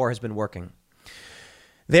culture war has been working.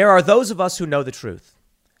 There are those of us who know the truth.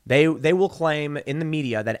 They will claim in the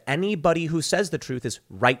media that anybody who says the truth is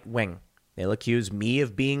right-wing. They'll accuse me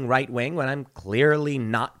of being right-wing when I'm clearly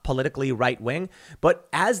not politically right-wing. But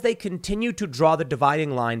as they continue to draw the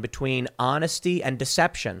dividing line between honesty and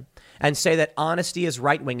deception and say that honesty is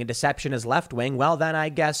right-wing and deception is left-wing, well, then I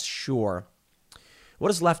guess, sure. What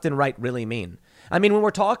does left and right really mean? I mean, when we're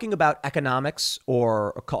talking about economics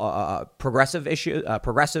or progressive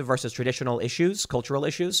versus traditional issues, cultural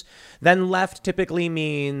issues, then left typically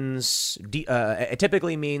means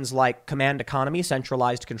like command economy,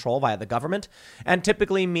 centralized control via the government, and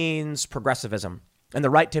typically means progressivism. And the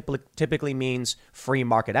right typically means free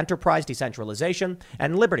market enterprise, decentralization,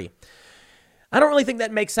 and liberty. I don't really think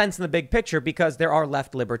that makes sense in the big picture because there are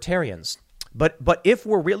left libertarians. But if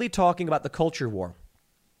we're really talking about the culture war,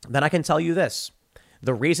 then I can tell you this.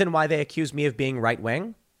 The reason why they accuse me of being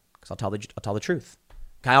right-wing, because I'll tell the truth.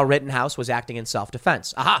 Kyle Rittenhouse was acting in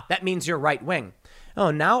self-defense. Aha, that means you're right-wing. Oh,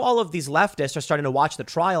 now all of these leftists are starting to watch the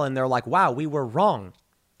trial and they're like, wow, we were wrong.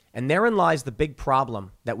 And therein lies the big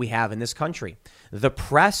problem that we have in this country. The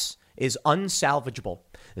press is unsalvageable.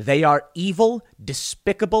 They are evil,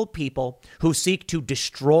 despicable people who seek to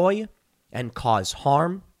destroy and cause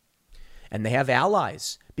harm. And they have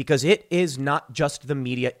allies because it is not just the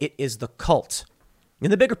media. It is the cult. In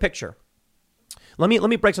the bigger picture, let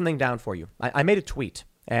me break something down for you. I made a tweet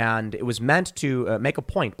and it was meant to make a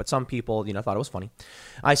point, but some people, thought it was funny.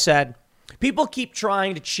 I said, people keep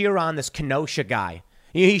trying to cheer on this Kenosha guy.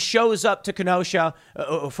 He shows up to Kenosha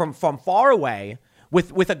from far away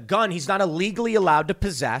with a gun he's not illegally allowed to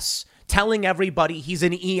possess, telling everybody he's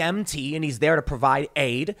an EMT and he's there to provide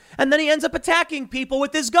aid. And then he ends up attacking people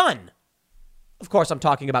with his gun. Of course, I'm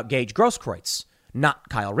talking about Gage Grosskreutz, not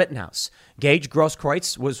Kyle Rittenhouse. Gage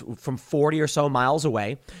Grosskreutz was from 40 or so miles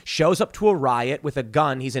away, shows up to a riot with a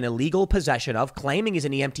gun he's in illegal possession of, claiming he's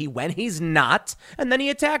an EMT when he's not, and then he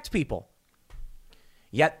attacked people.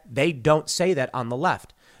 Yet they don't say that on the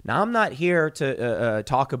left. Now, I'm not here to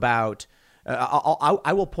talk about,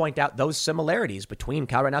 I will point out those similarities between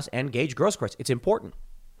Kyle Rittenhouse and Gage Grosskreutz. It's important.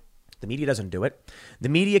 The media doesn't do it. The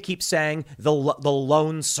media keeps saying the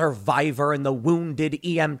lone survivor and the wounded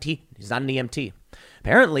EMT. He's not an EMT.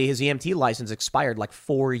 Apparently, his EMT license expired like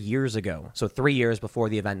 4 years ago. So 3 years before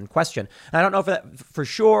the event in question. And I don't know if that for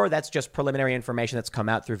sure. That's just preliminary information that's come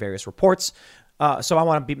out through various reports. So I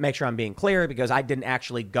want to make sure I'm being clear because I didn't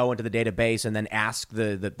actually go into the database and then ask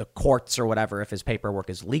the courts or whatever if his paperwork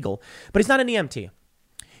is legal. But he's not an EMT.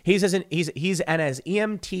 He's as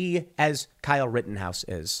EMT as Kyle Rittenhouse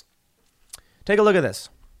is. Take a look at this.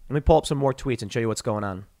 Let me pull up some more tweets and show you what's going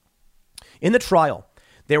on. In the trial,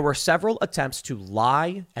 there were several attempts to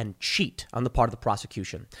lie and cheat on the part of the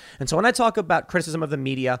prosecution. And so when I talk about criticism of the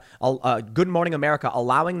media, Good Morning America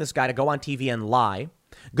allowing this guy to go on TV and lie,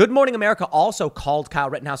 Good Morning America also called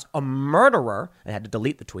Kyle Rittenhouse a murderer and had to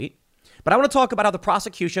delete the tweet. But I want to talk about how the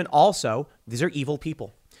prosecution also, these are evil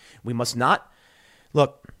people. We must not,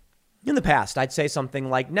 look, in the past, I'd say something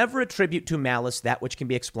like, never attribute to malice that which can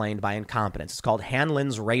be explained by incompetence. It's called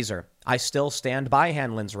Hanlon's razor. I still stand by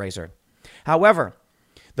Hanlon's razor. However,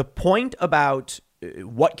 the point about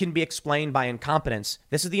what can be explained by incompetence,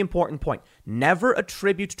 this is the important point. Never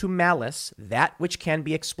attribute to malice that which can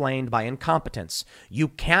be explained by incompetence. You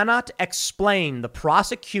cannot explain the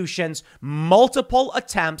prosecution's multiple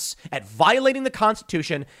attempts at violating the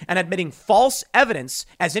Constitution and admitting false evidence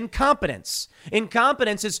as incompetence.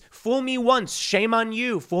 Incompetence is fool me once, shame on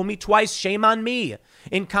you. Fool me twice, shame on me.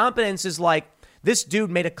 Incompetence is like, this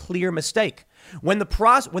dude made a clear mistake. When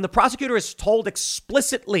the prosecutor is told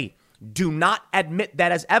explicitly, do not admit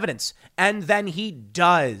that as evidence, and then he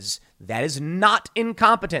does, that is not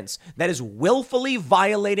incompetence. That is willfully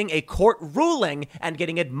violating a court ruling and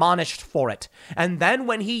getting admonished for it. And then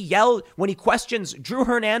when he questions Drew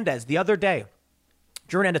Hernandez the other day,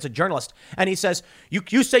 Drew Hernandez, a journalist, and he says,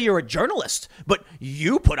 you say you're a journalist, but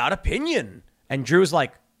you put out opinion. And Drew's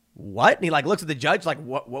like, what? And he looks at the judge like,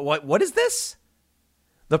 what is this?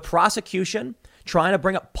 The prosecution trying to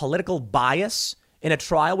bring up political bias in a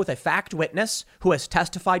trial with a fact witness who has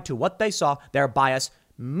testified to what they saw, their bias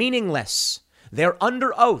meaningless. They're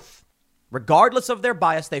under oath. Regardless of their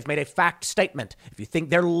bias, they've made a fact statement. If you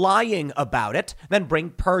think they're lying about it, then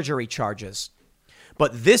bring perjury charges.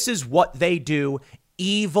 But this is what they do.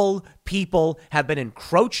 Evil people have been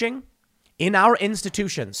encroaching in our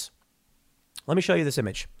institutions. Let me show you this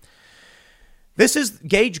image. This is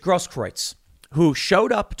Gage Grosskreutz, who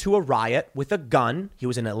showed up to a riot with a gun he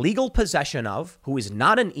was in illegal possession of, who is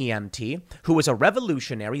not an EMT, who is a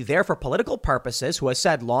revolutionary there for political purposes, who has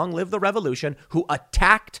said, long live the revolution, who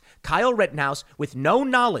attacked Kyle Rittenhouse with no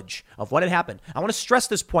knowledge of what had happened. I want to stress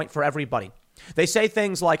this point for everybody. They say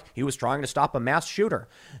things like he was trying to stop a mass shooter.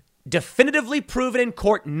 Definitively proven in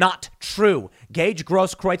court, not true. Gage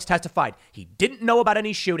Grosskreutz testified he didn't know about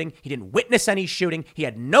any shooting. He didn't witness any shooting. He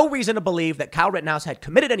had no reason to believe that Kyle Rittenhouse had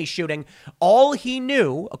committed any shooting. All he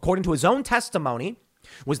knew, according to his own testimony,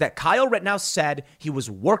 was that Kyle Rittenhouse said he was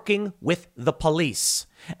working with the police.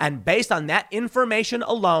 And based on that information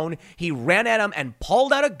alone, he ran at him and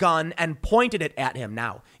pulled out a gun and pointed it at him.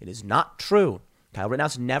 Now, it is not true. Kyle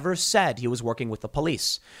Rittenhouse never said he was working with the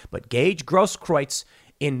police. But Gage Grosskreutz,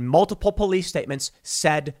 in multiple police statements,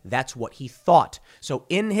 said that's what he thought. So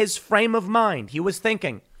in his frame of mind, he was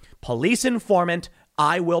thinking, police informant,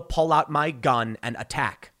 I will pull out my gun and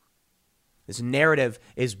attack. This narrative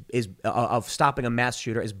is of stopping a mass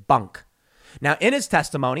shooter is bunk. Now, in his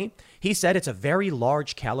testimony, he said it's a very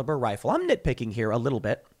large caliber rifle. I'm nitpicking here a little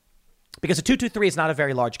bit because a .223 is not a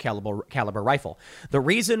very large caliber rifle. The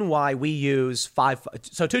reason why we use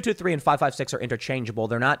so .223 and .556 are interchangeable.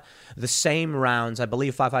 They're not the same rounds. I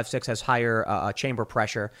believe .556 has higher chamber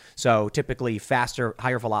pressure, so typically faster,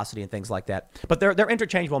 higher velocity and things like that. But they're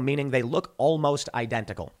interchangeable, meaning they look almost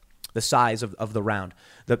identical. The size of the round.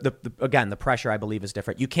 Again, the pressure, I believe, is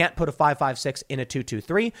different. You can't put a .556 in a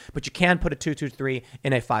 .223, but you can put a .223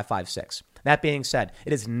 in a .556. That being said,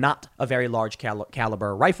 it is not a very large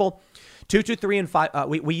caliber rifle. .223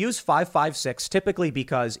 and we use .556 typically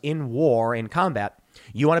because in war, in combat,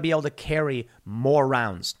 you want to be able to carry more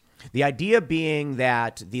rounds. The idea being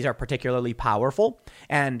that these are particularly powerful,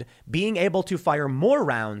 and being able to fire more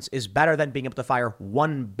rounds is better than being able to fire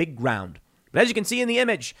one big round. But as you can see in the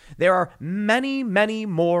image, there are many, many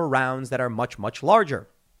more rounds that are much, much larger.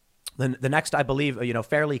 The next, I believe,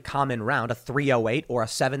 fairly common round, a .308 or a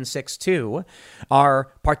 .762,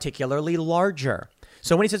 are particularly larger.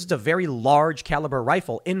 So when he says it's a very large caliber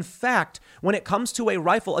rifle, in fact, when it comes to a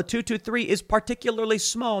rifle, a .223 is particularly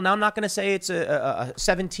small. Now, I'm not going to say it's a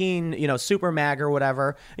 17, Super Mag or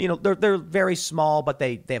whatever. They're very small, but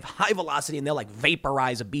they have high velocity and they'll like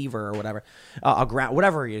vaporize a beaver or whatever,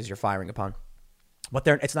 whatever it is you're firing upon. But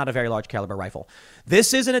it's not a very large caliber rifle.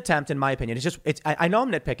 This is an attempt, in my opinion. I know I'm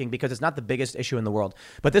nitpicking because it's not the biggest issue in the world,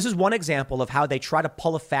 but this is one example of how they try to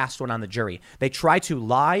pull a fast one on the jury. They try to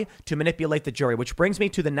lie to manipulate the jury, which brings me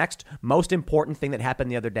to the next most important thing that happened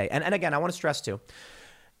the other day. And again, I want to stress too,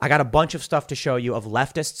 I got a bunch of stuff to show you of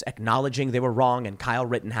leftists acknowledging they were wrong and Kyle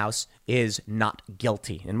Rittenhouse is not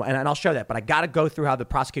guilty. And I'll show that, but I got to go through how the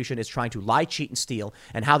prosecution is trying to lie, cheat, and steal,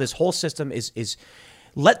 and how this whole system is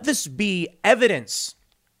let this be evidence,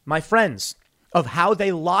 my friends, of how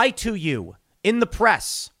they lie to you in the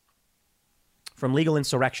press. From Legal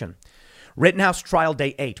Insurrection. Rittenhouse trial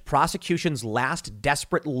day 8. Prosecution's last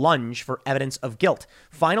desperate lunge for evidence of guilt.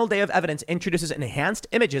 Final day of evidence introduces enhanced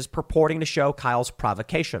images purporting to show Kyle's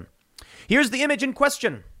provocation. Here's the image in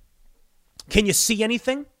question. Can you see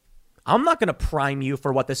anything? I'm not going to prime you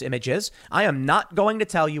for what this image is. I am not going to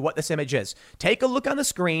tell you what this image is. Take a look on the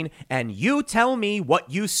screen and you tell me what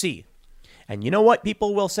you see. And you know what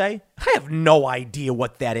people will say? I have no idea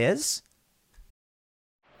what that is.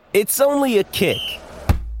 It's only a kick.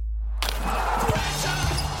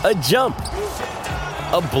 A jump.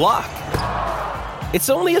 A block. It's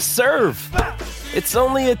only a serve. It's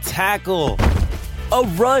only a tackle. A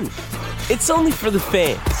run. It's only for the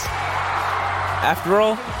fans. After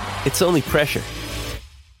all, it's only pressure.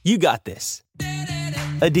 You got this.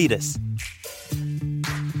 Adidas.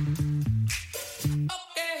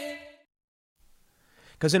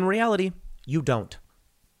 Because in reality, you don't.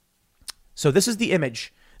 So this is the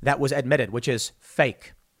image that was admitted, which is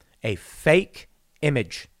fake. A fake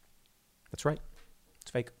image. That's right.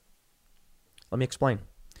 It's fake. Let me explain.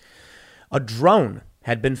 A drone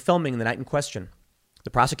had been filming the night in question.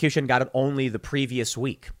 The prosecution got it only the previous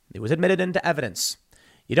week. It was admitted into evidence.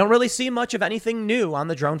 You don't really see much of anything new on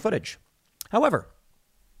the drone footage. However,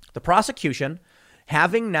 the prosecution,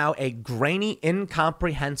 having now a grainy,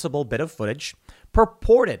 incomprehensible bit of footage,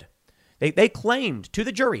 purported, they claimed to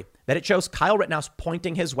the jury that it shows Kyle Rittenhouse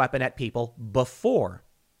pointing his weapon at people before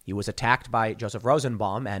he was attacked by Joseph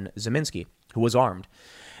Rosenbaum and Zeminski, who was armed.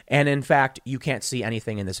 And in fact, you can't see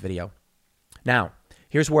anything in this video. Now,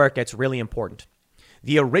 here's where it gets really important.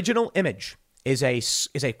 The original image is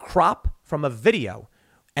a crop from a video,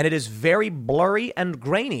 and it is very blurry and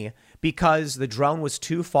grainy because the drone was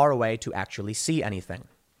too far away to actually see anything.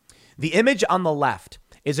 The image on the left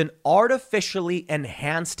is an artificially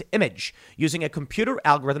enhanced image using a computer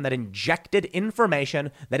algorithm that injected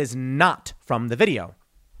information that is not from the video.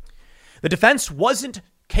 The defense wasn't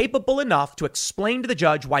capable enough to explain to the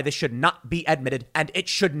judge why this should not be admitted, and it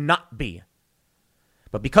should not be.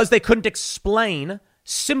 But because they couldn't explain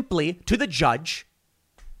simply to the judge,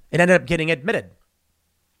 it ended up getting admitted.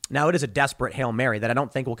 Now, it is a desperate Hail Mary that I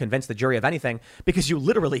don't think will convince the jury of anything because you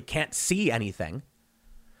literally can't see anything.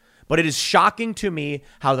 But it is shocking to me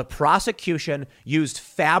how the prosecution used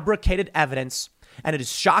fabricated evidence And it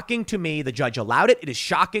is shocking to me the judge allowed it. It is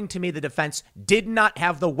shocking to me the defense did not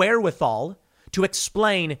have the wherewithal to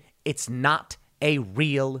explain it's not a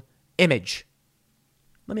real image.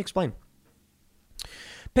 Let me explain.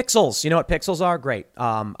 Pixels. You know what pixels are? Great.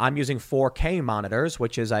 I'm using 4K monitors,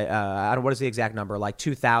 which is, I don't know, what is the exact number? Like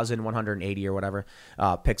 2,180 or whatever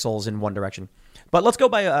pixels in one direction. But let's go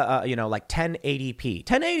by, like 1080p.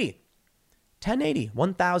 1080,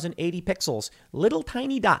 1080 pixels, little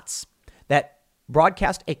tiny dots that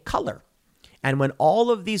broadcast a color. And when all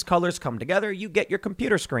of these colors come together, you get your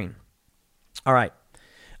computer screen. All right.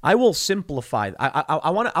 I will simplify. I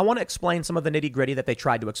want to explain some of the nitty gritty that they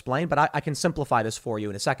tried to explain, but I can simplify this for you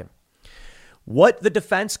in a second. What the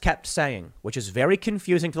defense kept saying, which is very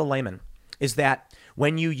confusing to the layman, is that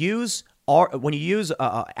when you use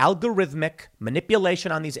algorithmic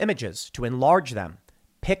manipulation on these images to enlarge them,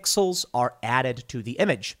 pixels are added to the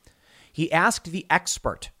image. He asked the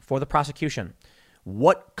expert for the prosecution,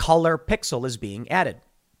 what color pixel is being added?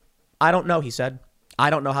 I don't know, he said. I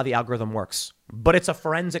don't know how the algorithm works, but it's a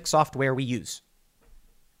forensic software we use.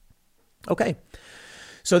 Okay.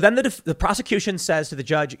 So then the prosecution says to the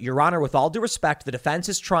judge, Your Honor, with all due respect, the defense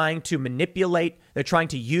is trying to manipulate. They're trying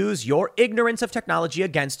to use your ignorance of technology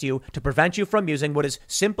against you to prevent you from using what is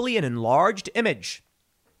simply an enlarged image.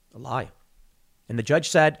 A lie. And the judge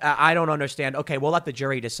said, I don't understand. Okay, we'll let the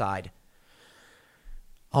jury decide.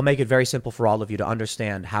 I'll make it very simple for all of you to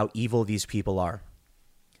understand how evil these people are.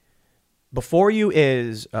 Before you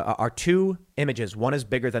are two images. One is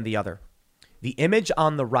bigger than the other. The image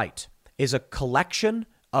on the right is a collection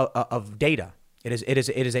of data.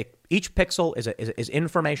 Each pixel is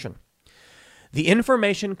information. The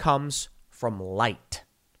information comes from light.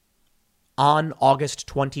 On August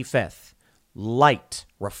 25th, light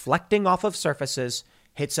reflecting off of surfaces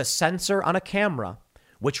hits a sensor on a camera,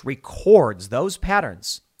 which records those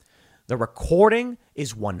patterns. The recording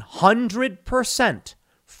is 100%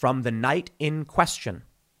 from the night in question.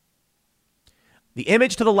 The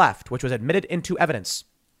image to the left, which was admitted into evidence,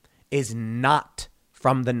 is not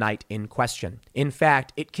from the night in question. In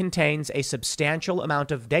fact, it contains a substantial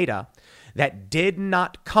amount of data that did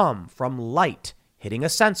not come from light hitting a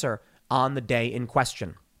sensor on the day in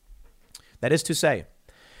question. That is to say,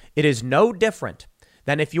 it is no different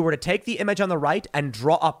than if you were to take the image on the right and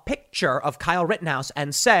draw a picture of Kyle Rittenhouse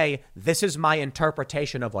and say, this is my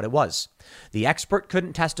interpretation of what it was. The expert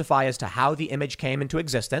couldn't testify as to how the image came into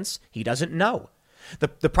existence. He doesn't know.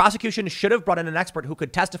 The prosecution should have brought in an expert who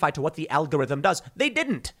could testify to what the algorithm does. They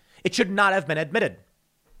didn't. It should not have been admitted.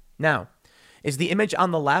 Now, is the image on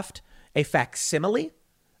the left a facsimile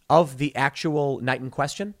of the actual night in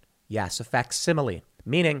question? Yes, a facsimile,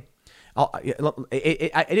 meaning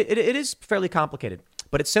it is fairly complicated,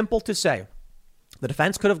 but it's simple to say. The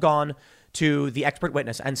defense could have gone to the expert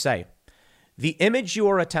witness and say, the image you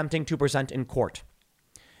are attempting to present in court,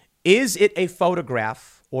 is it a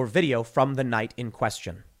photograph or video from the night in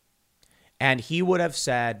question? And he would have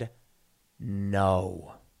said,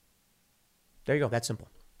 no. There you go. That's simple.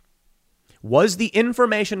 Was the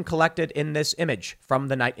information collected in this image from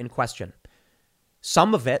the night in question?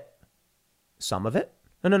 Some of it.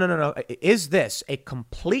 No. Is this a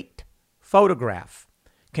complete photograph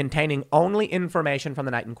containing only information from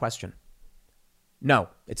the night in question? No,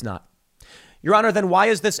 it's not. Your Honor, then why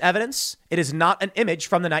is this evidence? It is not an image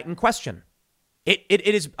from the night in question. It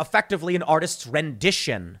is effectively an artist's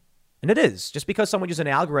rendition. And it is. Just because someone used an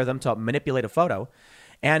algorithm to manipulate a photo,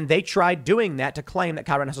 and they tried doing that to claim that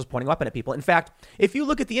Kyle Rittenhouse was pointing a weapon at people. In fact, if you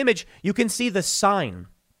look at the image, you can see the sign.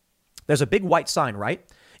 There's a big white sign, right?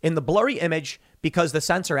 In the blurry image, because the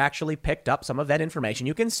sensor actually picked up some of that information,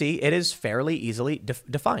 you can see it is fairly easily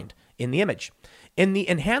defined in the image. In the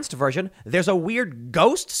enhanced version, there's a weird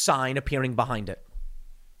ghost sign appearing behind it.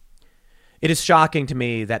 It is shocking to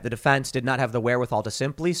me that the defense did not have the wherewithal to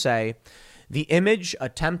simply say, the image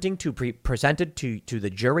attempting to be presented to the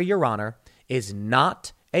jury, Your Honor, is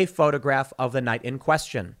not a photograph of the night in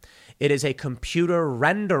question. It is a computer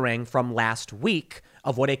rendering from last week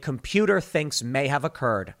of what a computer thinks may have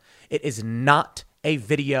occurred. It is not a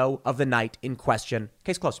video of the night in question.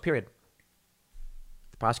 Case closed, period.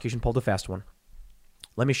 The prosecution pulled a fast one.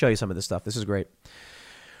 Let me show you some of this stuff. This is great.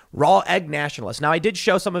 Raw Egg Nationalist. Now, I did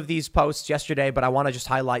show some of these posts yesterday, but I want to just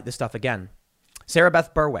highlight this stuff again. Sarah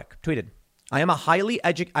Beth Berwick tweeted, I am highly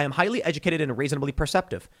educated and reasonably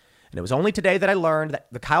perceptive. And it was only today that I learned that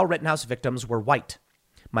the Kyle Rittenhouse victims were white.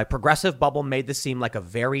 My progressive bubble made this seem like a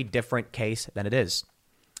very different case than it is.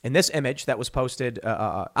 In this image that was posted,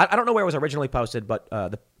 I don't know where it was originally posted, but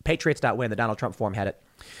the Patriots.win, the Donald Trump forum had it.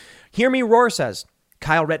 Hear Me Roar says,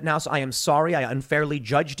 Kyle Rittenhouse, I am sorry I unfairly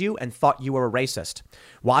judged you and thought you were a racist.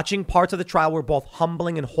 Watching parts of the trial were both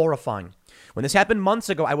humbling and horrifying. When this happened months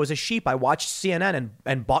ago, I was a sheep. I watched CNN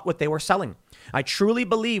and bought what they were selling. I truly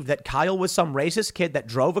believed that Kyle was some racist kid that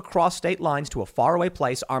drove across state lines to a faraway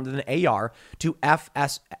place armed with an AR to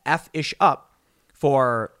F-ish up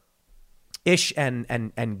for ish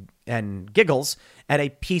and giggles at a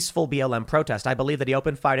peaceful BLM protest. I believe that he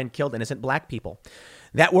opened fire and killed innocent black people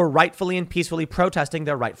that were rightfully and peacefully protesting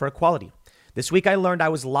their right for equality. This week, I learned I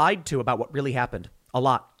was lied to about what really happened. A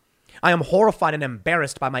lot. I am horrified and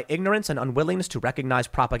embarrassed by my ignorance and unwillingness to recognize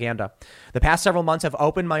propaganda. The past several months have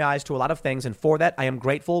opened my eyes to a lot of things, and for that, I am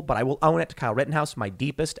grateful, but I will own it to Kyle Rittenhouse my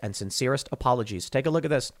deepest and sincerest apologies. Take a look at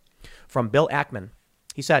this from Bill Ackman.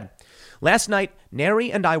 He said, last night,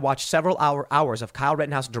 Neri and I watched several hours of Kyle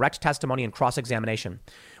Rittenhouse direct testimony and cross-examination.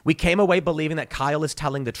 We came away believing that Kyle is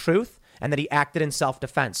telling the truth and that he acted in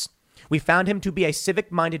self-defense. We found him to be a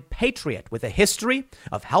civic-minded patriot with a history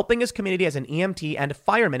of helping his community as an EMT and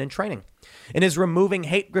fireman in training. In his removing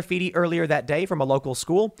hate graffiti earlier that day from a local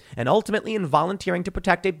school and ultimately in volunteering to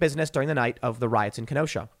protect a business during the night of the riots in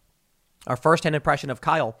Kenosha. Our first-hand impression of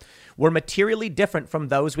Kyle were materially different from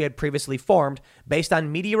those we had previously formed based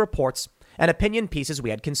on media reports and opinion pieces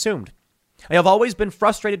we had consumed. I have always been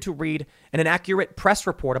frustrated to read an inaccurate press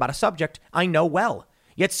report about a subject I know well.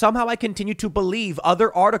 Yet somehow I continue to believe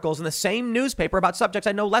other articles in the same newspaper about subjects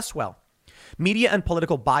I know less well. Media and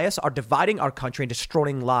political bias are dividing our country and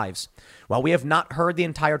destroying lives. While we have not heard the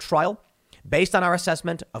entire trial, based on our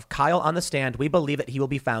assessment of Kyle on the stand, we believe that he will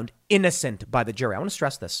be found innocent by the jury. I want to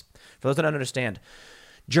stress this. For those that don't understand,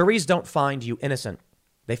 juries don't find you innocent.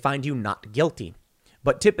 They find you not guilty.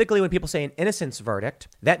 But typically when people say an innocence verdict,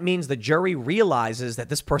 that means the jury realizes that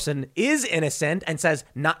this person is innocent and says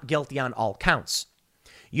not guilty on all counts.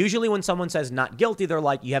 Usually when someone says not guilty, they're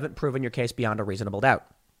like, you haven't proven your case beyond a reasonable doubt.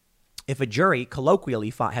 If a jury colloquially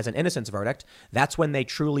has an innocence verdict, that's when they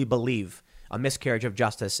truly believe a miscarriage of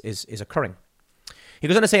justice is occurring. He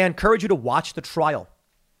goes on to say, I encourage you to watch the trial,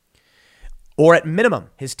 or at minimum,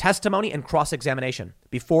 his testimony and cross-examination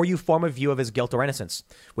before you form a view of his guilt or innocence.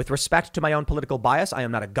 With respect to my own political bias, I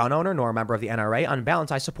am not a gun owner nor a member of the NRA. On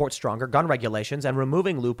balance, I support stronger gun regulations and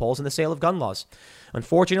removing loopholes in the sale of gun laws.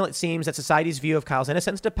 Unfortunately, it seems that society's view of Kyle's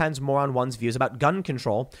innocence depends more on one's views about gun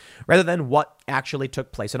control rather than what actually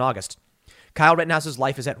took place in August. Kyle Rittenhouse's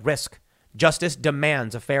life is at risk. Justice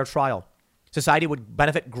demands a fair trial. Society would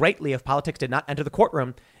benefit greatly if politics did not enter the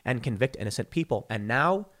courtroom and convict innocent people. And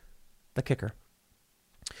now, the kicker.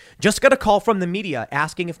 Just got a call from the media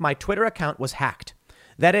asking if my Twitter account was hacked.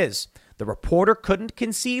 That is, the reporter couldn't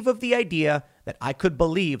conceive of the idea that I could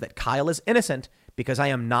believe that Kyle is innocent because I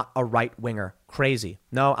am not a right-winger. Crazy.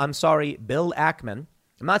 No, I'm sorry, Bill Ackman.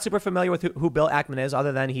 I'm not super familiar with who Bill Ackman is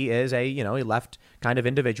other than he is a left kind of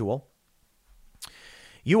individual.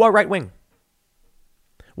 You are right-wing.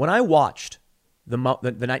 When I watched the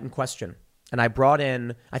night in question, and I brought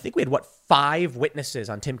in, I think we had 5 witnesses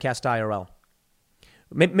on Timcast IRL.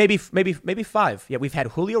 Maybe 5. Yeah, we've had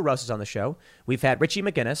Julio Rosas on the show. We've had Richie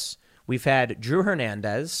McGinnis. We've had Drew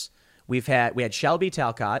Hernandez. We had Shelby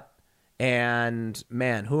Talcott. And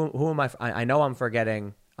man, who am I? I know I'm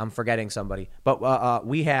forgetting somebody. But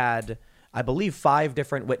we had, I believe, 5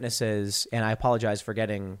 different witnesses, and I apologize for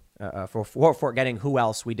getting for forgetting who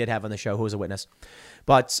else we did have on the show who was a witness.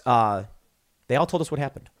 But they all told us what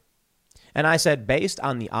happened. And I said, based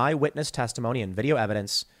on the eyewitness testimony and video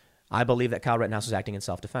evidence, I believe that Kyle Rittenhouse was acting in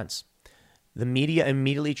self-defense. The media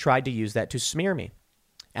immediately tried to use that to smear me.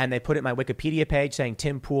 And they put it in my Wikipedia page saying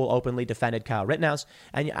Tim Pool openly defended Kyle Rittenhouse.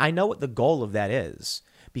 And I know what the goal of that is,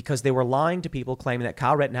 because they were lying to people claiming that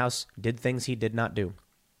Kyle Rittenhouse did things he did not do.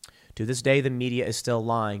 To this day, the media is still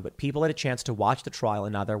lying, but people had a chance to watch the trial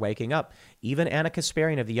and now they're waking up. Even Anna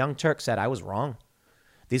Kasparian of the Young Turks said I was wrong.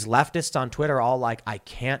 These leftists on Twitter are all like, I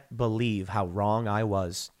can't believe how wrong I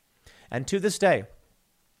was. And to this day,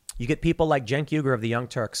 you get people like Cenk Uygur of the Young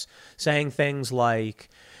Turks saying things like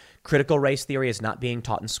critical race theory is not being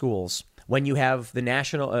taught in schools. When you have the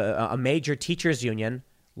a major teachers union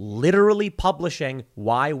literally publishing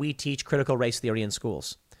why we teach critical race theory in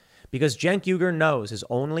schools. Because Cenk Uygur knows his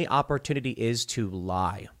only opportunity is to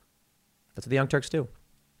lie. That's what the Young Turks do.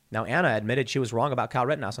 Now, Anna admitted she was wrong about Kyle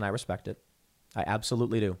Rittenhouse, and I respect it. I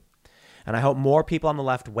absolutely do. And I hope more people on the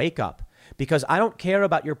left wake up, because I don't care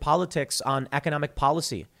about your politics on economic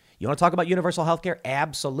policy. You want to talk about universal health care?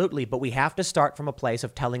 Absolutely. But we have to start from a place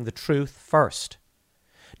of telling the truth first.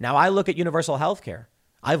 Now, I look at universal health care.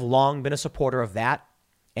 I've long been a supporter of that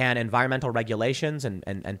and environmental regulations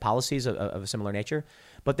and policies of a similar nature.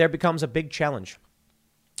 But there becomes a big challenge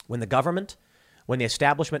when the government, when the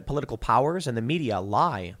establishment, political powers, and the media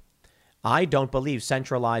lie, I don't believe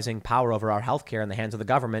centralizing power over our healthcare in the hands of the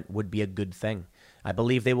government would be a good thing. I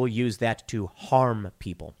believe they will use that to harm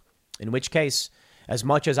people, in which case, as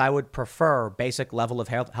much as I would prefer basic level of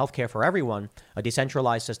healthcare for everyone, a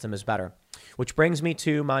decentralized system is better. Which brings me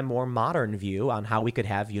to my more modern view on how we could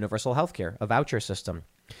have universal healthcare, a voucher system.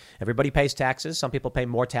 Everybody pays taxes. Some people pay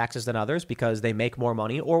more taxes than others because they make more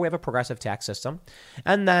money, or we have a progressive tax system.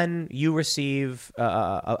 And then you receive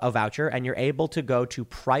a voucher and you're able to go to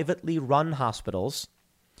privately run hospitals.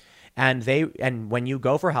 And when you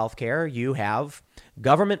go for healthcare, you have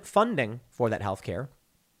government funding for that healthcare,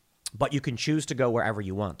 but you can choose to go wherever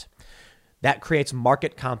you want. That creates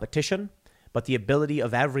market competition, but the ability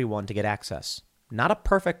of everyone to get access. Not a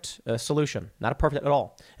perfect solution, not a perfect at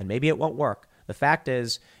all. And maybe it won't work. The fact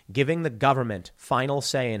is, giving the government final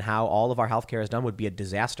say in how all of our healthcare is done would be a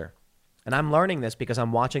disaster. And I'm learning this because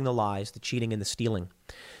I'm watching the lies, the cheating, and the stealing.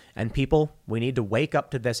 And people, we need to wake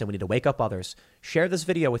up to this, and we need to wake up others. Share this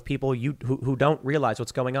video with people who don't realize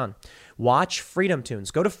what's going on. Watch Freedom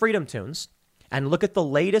Tunes. Go to Freedom Tunes and look at the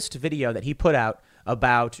latest video that he put out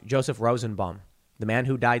about Joseph Rosenbaum, the man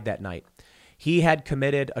who died that night. He had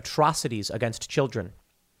committed atrocities against children.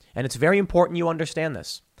 And it's very important you understand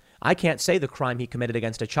this. I can't say the crime he committed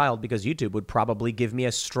against a child because YouTube would probably give me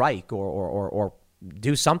a strike or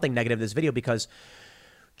do something negative to this video, because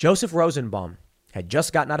Joseph Rosenbaum had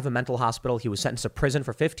just gotten out of a mental hospital. He was sentenced to prison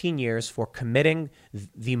for 15 years for committing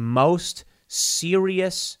the most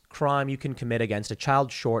serious crime you can commit against a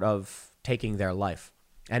child short of taking their life.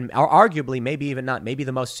 And arguably, maybe even not, maybe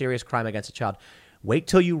the most serious crime against a child. Wait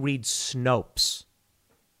till you read Snopes.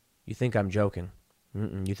 You think I'm joking.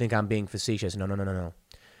 You think I'm being facetious. No.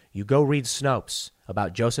 You go read Snopes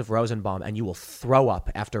about Joseph Rosenbaum and you will throw up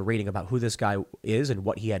after reading about who this guy is and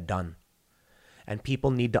what he had done. And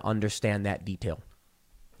people need to understand that detail.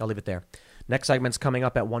 I'll leave it there. Next segment's coming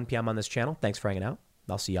up at 1 p.m. on this channel. Thanks for hanging out.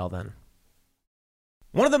 I'll see y'all then.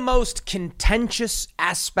 One of the most contentious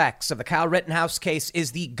aspects of the Kyle Rittenhouse case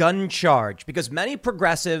is the gun charge, because many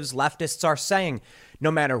progressives, leftists are saying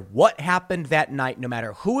no matter what happened that night, no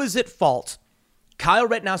matter who is at fault, Kyle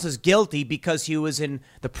Rittenhouse is guilty because he was in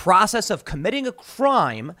the process of committing a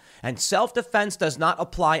crime, and self-defense does not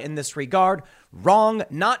apply in this regard. Wrong,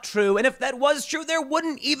 not true. And if that was true, there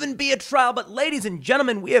wouldn't even be a trial. But ladies and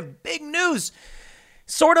gentlemen, we have big news.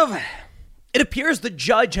 It appears the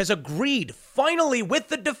judge has agreed finally with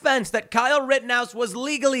the defense that Kyle Rittenhouse was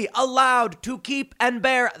legally allowed to keep and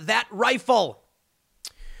bear that rifle,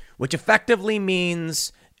 which effectively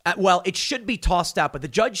means, it should be tossed out, but the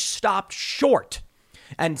judge stopped short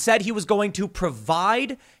and said he was going to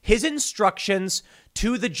provide his instructions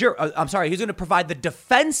to the jury. He's going to provide the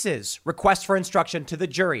defense's request for instruction to the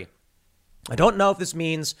jury. I don't know if this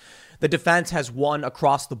means the defense has won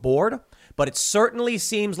across the board, but it certainly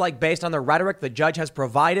seems like, based on the rhetoric the judge has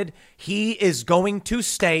provided, he is going to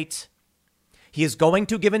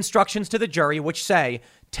give instructions to the jury which say,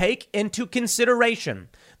 take into consideration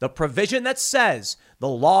the provision that says the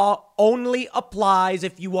law only applies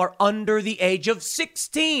if you are under the age of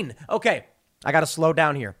 16. Okay, I got to slow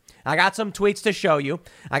down here. I got some tweets to show you.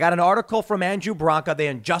 I got an article from Andrew Branca, the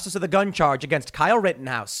injustice of the gun charge against Kyle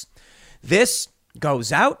Rittenhouse. This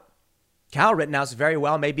goes out. Kyle Rittenhouse very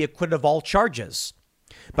well may be acquitted of all charges.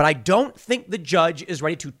 But I don't think the judge is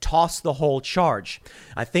ready to toss the whole charge.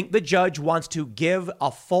 I think the judge wants to give a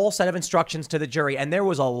full set of instructions to the jury. And there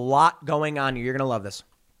was a lot going on here. You're going to love this.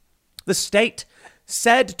 The state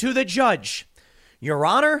said to the judge, Your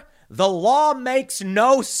Honor, the law makes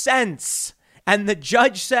no sense. And the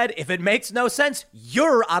judge said, if it makes no sense,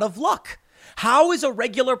 you're out of luck. How is a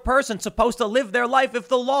regular person supposed to live their life if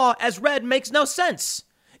the law as read makes no sense?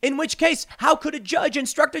 In which case, how could a judge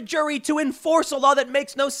instruct a jury to enforce a law that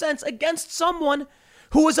makes no sense against someone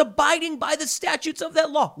who is abiding by the statutes of that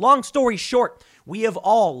law? Long story short, we have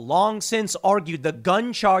all long since argued the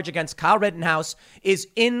gun charge against Kyle Rittenhouse is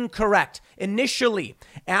incorrect. Initially,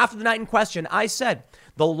 after the night in question, I said,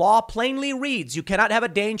 the law plainly reads you cannot have a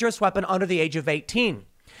dangerous weapon under the age of 18.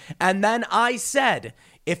 And then I said,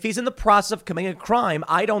 if he's in the process of committing a crime,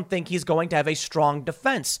 I don't think he's going to have a strong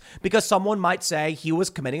defense, because someone might say he was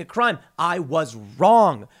committing a crime. I was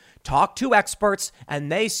wrong. Talked to experts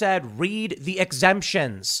and they said, read the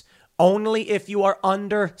exemptions. Only if you are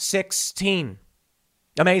under 16.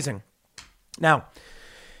 Amazing. Now,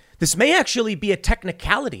 this may actually be a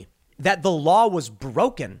technicality that the law was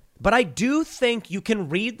broken, but I do think you can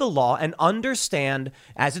read the law and understand,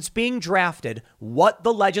 as it's being drafted, what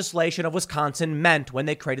the legislation of Wisconsin meant when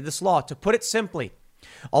they created this law. To put it simply,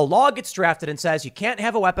 a law gets drafted and says you can't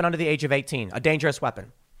have a weapon under the age of 18, a dangerous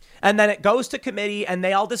weapon. And then it goes to committee and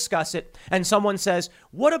they all discuss it. And someone says,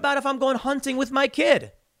 what about if I'm going hunting with my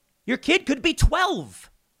kid? Your kid could be 12.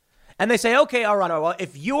 And they say, okay, all right, well,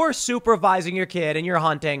 if you're supervising your kid and you're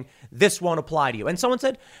hunting, this won't apply to you. And someone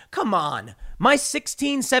said, come on, my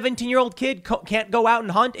 16, 17-year-old kid can't go out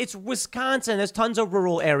and hunt. It's Wisconsin. There's tons of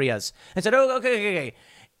rural areas. And said, oh, okay.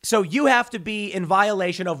 So you have to be in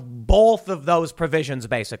violation of both of those provisions,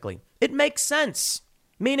 basically. It makes sense.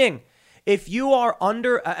 Meaning, if you are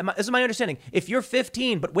under, this is my understanding, if you're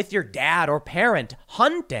 15, but with your dad or parent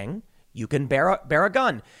hunting, you can bear a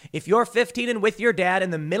gun. If you're 15 and with your dad in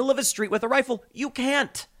the middle of a street with a rifle, you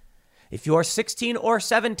can't. If you're 16 or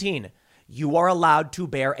 17, you are allowed to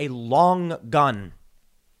bear a long gun.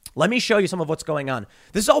 Let me show you some of what's going on.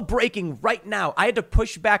 This is all breaking right now. I had to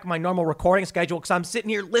push back my normal recording schedule because I'm sitting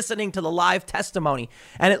here listening to the live testimony,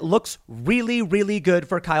 and it looks really, really good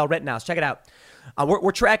for Kyle Rittenhouse. Check it out.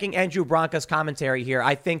 We're tracking Andrew Branca's commentary here.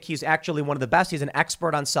 I think he's actually one of the best. He's an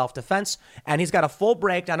expert on self-defense, and he's got a full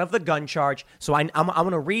breakdown of the gun charge. So I'm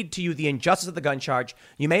going to read to you the injustice of the gun charge.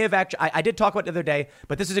 You may have actually, I did talk about it the other day,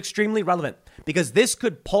 but this is extremely relevant because this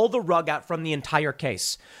could pull the rug out from the entire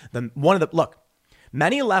case. Look,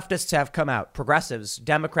 many leftists have come out, progressives,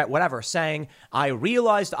 Democrat, whatever, saying, I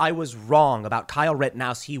realized I was wrong about Kyle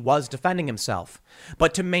Rittenhouse. He was defending himself.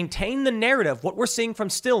 But to maintain the narrative, what we're seeing from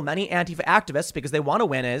still many Antifa activists, because they want to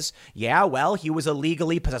win, is, yeah, well, he was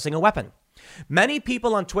illegally possessing a weapon. Many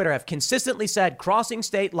people on Twitter have consistently said crossing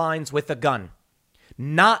state lines with a gun.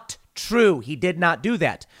 Not true. He did not do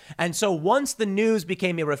that. And so once the news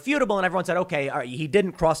became irrefutable and everyone said, okay, he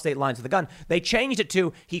didn't cross state lines with a gun, they changed it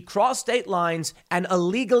to he crossed state lines and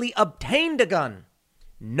illegally obtained a gun.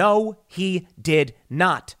 No, he did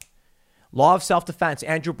not. Law of self-defense.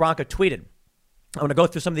 Andrew Branca tweeted. I want to go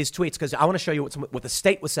through some of these tweets because I want to show you what the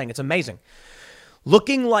state was saying. It's amazing.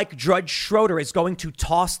 Looking like Judge Schroeder is going to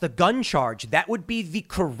toss the gun charge. That would be the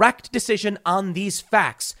correct decision on these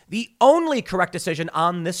facts. The only correct decision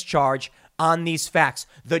on this charge on these facts.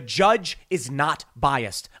 The judge is not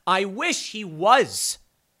biased. I wish he was.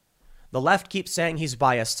 The left keeps saying he's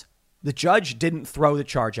biased. The judge didn't throw the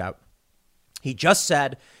charge out. He just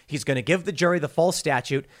said he's going to give the jury the full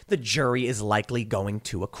statute. The jury is likely going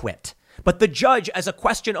to acquit. But the judge, as a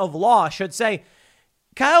question of law, should say,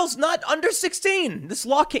 Kyle's not under 16. This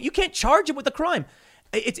law you can't charge him with a crime.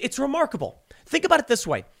 It's remarkable. Think about it this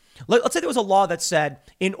way. Let's say there was a law that said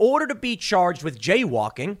in order to be charged with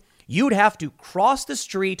jaywalking, you'd have to cross the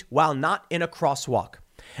street while not in a crosswalk.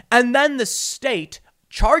 And then the state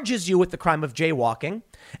charges you with the crime of jaywalking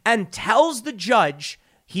and tells the judge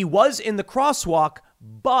he was in the crosswalk,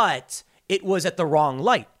 but it was at the wrong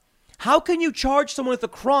light. How can you charge someone with a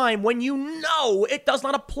crime when you know it does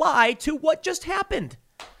not apply to what just happened?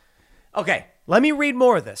 Okay, let me read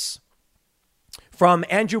more of this. From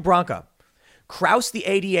Andrew Branca. Krauss, the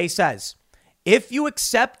ADA, says, if you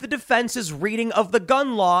accept the defense's reading of the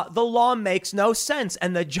gun law, the law makes no sense.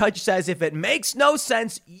 And the judge says, if it makes no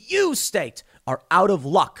sense, you, state, are out of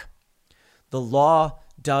luck. The law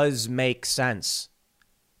does make sense.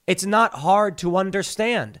 It's not hard to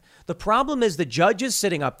understand. The problem is the judge is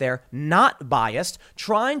sitting up there, not biased,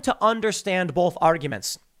 trying to understand both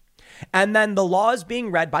arguments. And then the law is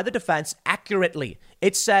being read by the defense accurately.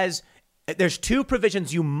 It says there's two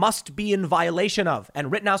provisions you must be in violation of,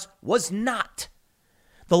 and Rittenhouse was not.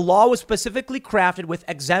 The law was specifically crafted with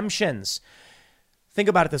exemptions. Think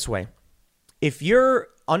about it this way. If you're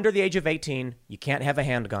under the age of 18, you can't have a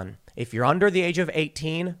handgun. If you're under the age of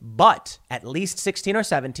 18, but at least 16 or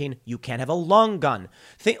 17, you can't have a long gun.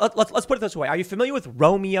 Let's put it this way. Are you familiar with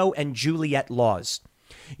Romeo and Juliet laws?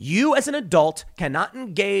 You as an adult cannot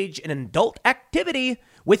engage in adult activity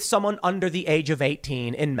with someone under the age of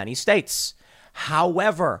 18 in many states.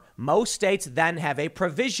 However, most states then have a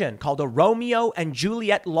provision called a Romeo and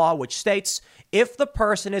Juliet law, which states if the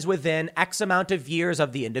person is within X amount of years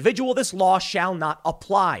of the individual, this law shall not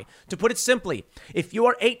apply. To put it simply, if you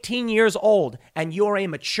are 18 years old and you are a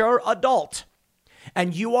mature adult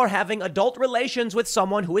and you are having adult relations with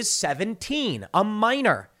someone who is 17, a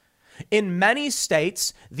minor, in many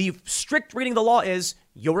states, the strict reading of the law is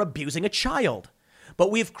you're abusing a child. But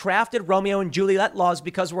we've crafted Romeo and Juliet laws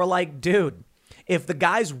because we're like, dude, if the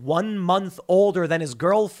guy's 1 month older than his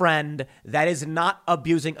girlfriend, that is not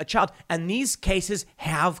abusing a child. And these cases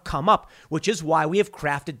have come up, which is why we have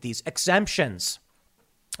crafted these exemptions.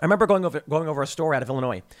 I remember going over a story out of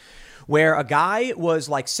Illinois where a guy was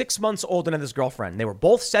like 6 months older than his girlfriend. They were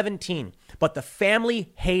both 17, but the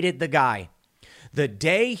family hated the guy. The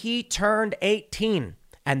day he turned 18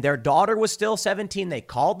 and their daughter was still 17, they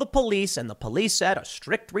called the police, and the police said a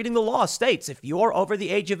strict reading the law states if you're over the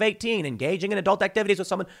age of 18, engaging in adult activities with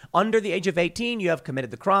someone under the age of 18, you have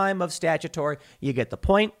committed the crime of statutory. You get the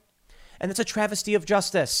point. And it's a travesty of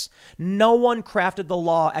justice. No one crafted the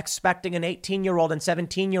law expecting an 18-year-old and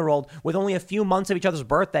 17-year-old with only a few months of each other's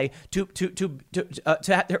birthday to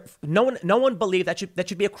have their, no one believed that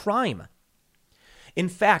should be a crime. In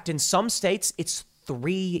fact, in some states, it's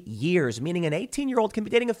 3 years, meaning an 18-year-old can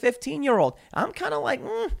be dating a 15-year-old. I'm kind of like,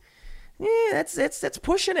 that's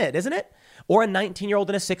pushing it, isn't it? Or a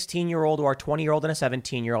 19-year-old and a 16-year-old, or a 20-year-old and a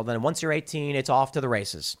 17-year-old. And once you're 18, it's off to the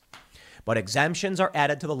races. But exemptions are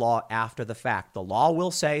added to the law after the fact. The law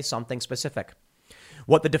will say something specific.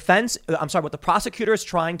 What the prosecutor is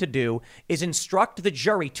trying to do is instruct the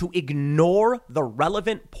jury to ignore the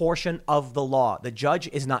relevant portion of the law. The judge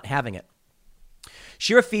is not having it.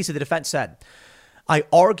 Shira Fisa, the defense said, I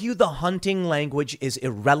argue the hunting language is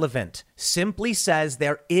irrelevant. Simply says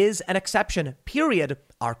there is an exception, period.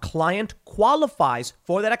 Our client qualifies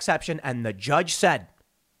for that exception. And the judge said,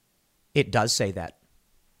 it does say that.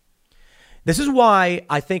 This is why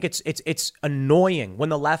I think it's annoying when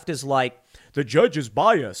the left is like, the judge is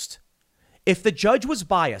biased. If the judge was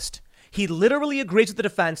biased, he literally agrees with the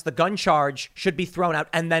defense, the gun charge should be thrown out,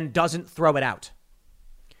 and then doesn't throw it out.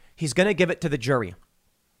 He's going to give it to the jury.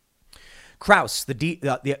 Krauss,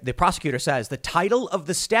 the prosecutor, says the title of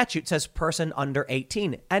the statute says person under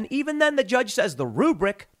 18. And even then the judge says the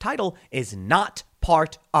rubric title is not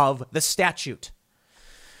part of the statute.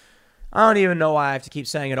 I don't even know why I have to keep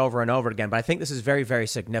saying it over and over again, but I think this is very, very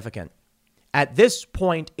significant. At this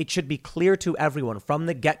point, it should be clear to everyone from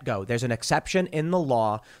the get-go, there's an exception in the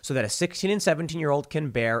law so that a 16 and 17-year-old can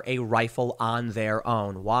bear a rifle on their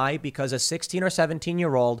own. Why? Because a 16 or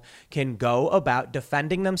 17-year-old can go about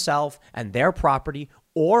defending themselves and their property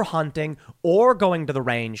or hunting or going to the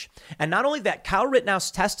range. And not only that, Kyle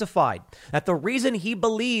Rittenhouse testified that the reason he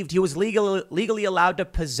believed he was legally allowed to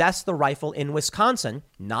possess the rifle in Wisconsin,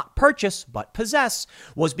 not purchase, but possess,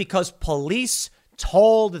 was because police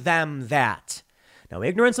told them that. Now,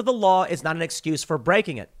 ignorance of the law is not an excuse for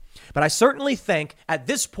breaking it. But I certainly think at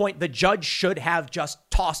this point, the judge should have just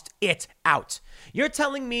tossed it out. You're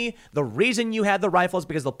telling me the reason you had the rifle is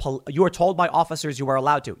because you were told by officers you were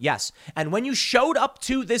allowed to. Yes. And when you showed up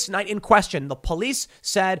to this night in question, the police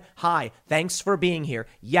said, hi, thanks for being here.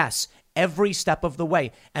 Yes. Every step of the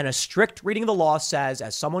way. And a strict reading of the law says,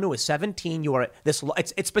 as someone who is 17, you are this.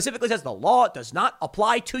 It specifically says the law does not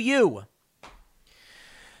apply to you.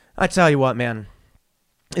 I tell you what, man,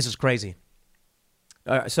 this is crazy.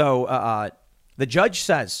 The judge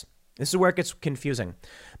says, this is where it gets confusing.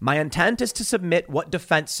 My intent is to submit what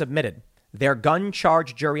defense submitted. Their gun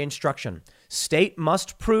charge jury instruction. State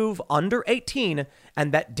must prove under 18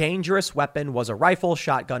 and that dangerous weapon was a rifle,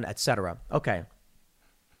 shotgun, etc. Okay.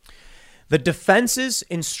 The defense's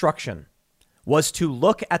instruction was to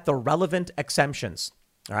look at the relevant exemptions.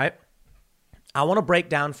 All right. I want to break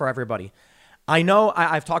down for everybody. I know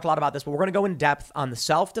I've talked a lot about this, but we're going to go in depth on the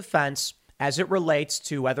self-defense as it relates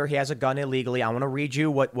to whether he has a gun illegally. I want to read you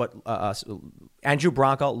what Andrew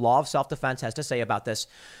Branca, Law of Self-Defense, has to say about this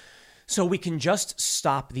so we can just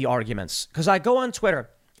stop the arguments. Because I go on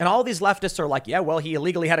Twitter and all these leftists are like, yeah, well, he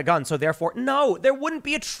illegally had a gun, so therefore, no, there wouldn't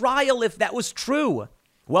be a trial if that was true.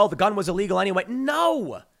 Well, the gun was illegal anyway.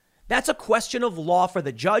 No, that's a question of law for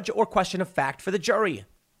the judge or question of fact for the jury.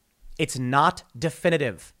 It's not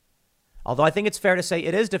definitive. Although I think it's fair to say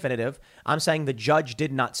it is definitive, I'm saying the judge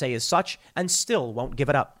did not say as such and still won't give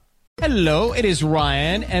it up. Hello, it is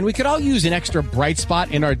Ryan, and we could all use an extra bright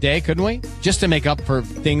spot in our day, couldn't we? Just to make up for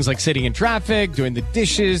things like sitting in traffic, doing the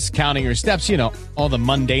dishes, counting your steps, you know, all the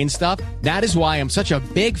mundane stuff. That is why I'm such a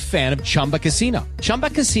big fan of Chumba Casino.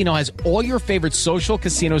 Chumba Casino has all your favorite social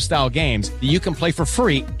casino-style games that you can play for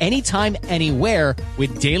free anytime, anywhere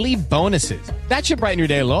with daily bonuses. That should brighten your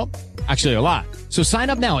day a little. Actually, a lot. So sign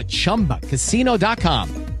up now at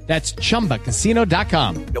ChumbaCasino.com. That's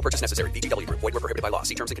ChumbaCasino.com. No purchase necessary. VGW Group. Void where prohibited by law.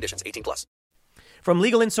 See terms and conditions. 18+. From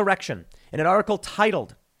Legal Insurrection, in an article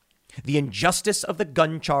titled, The Injustice of the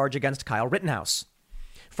Gun Charge Against Kyle Rittenhouse.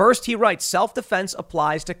 First, he writes, self-defense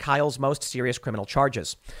applies to Kyle's most serious criminal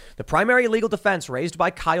charges. The primary legal defense raised by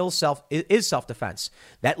Kyle's is self-defense.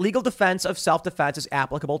 That legal defense of self-defense is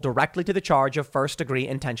applicable directly to the charge of first-degree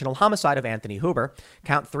intentional homicide of Anthony Huber,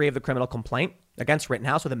 count 3 of the criminal complaint against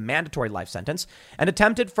Rittenhouse with a mandatory life sentence, and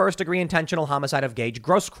attempted first-degree intentional homicide of Gage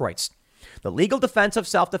Grosskreutz. The legal defense of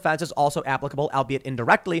self-defense is also applicable, albeit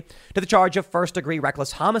indirectly, to the charge of first-degree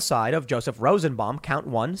reckless homicide of Joseph Rosenbaum, count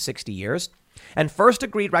 1, 60 years, and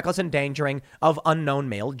first-degree reckless endangering of unknown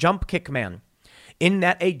male jump kick man. in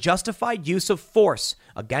that a justified use of force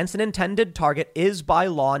against an intended target is by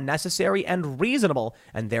law necessary and reasonable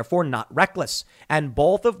and therefore not reckless. And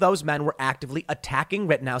both of those men were actively attacking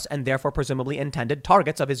Rittenhouse and therefore presumably intended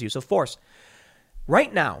targets of his use of force.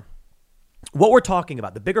 Right now, what we're talking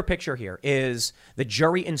about, the bigger picture here, is the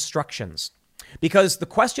jury instructions, because the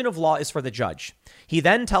question of law is for the judge. He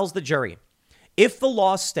then tells the jury, if the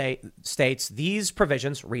law states these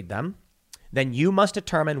provisions, read them, then you must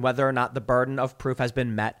determine whether or not the burden of proof has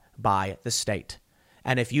been met by the state.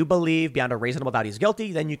 And if you believe beyond a reasonable doubt he's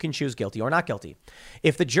guilty, then you can choose guilty or not guilty.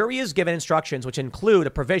 If the jury is given instructions which include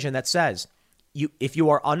a provision that says if you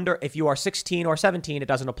are 16 or 17, it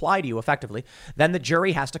doesn't apply to you effectively, then the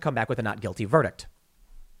jury has to come back with a not guilty verdict.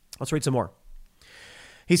 Let's read some more.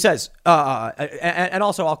 He says, and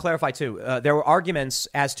also I'll clarify too, there were arguments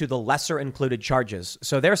as to the lesser included charges.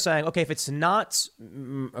 So they're saying, okay, if it's not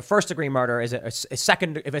a first degree murder, is it a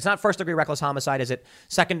second? If it's not first degree reckless homicide, is it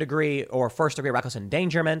second degree or first degree reckless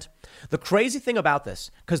endangerment? The crazy thing about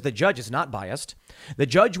this, because the judge is not biased, the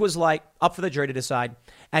judge was like up for the jury to decide.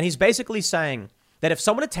 And he's basically saying that if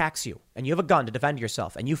someone attacks you and you have a gun to defend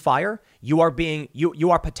yourself and you fire, you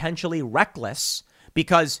are potentially reckless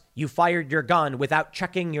because you fired your gun without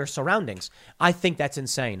checking your surroundings. I think that's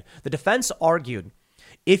insane. The defense argued,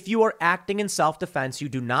 if you are acting in self-defense, you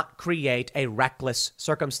do not create a reckless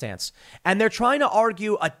circumstance. And they're trying to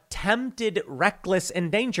argue attempted reckless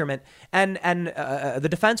endangerment. And the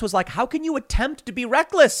defense was like, how can you attempt to be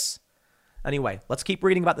reckless? Anyway, let's keep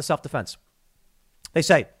reading about the self-defense. They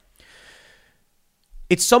say,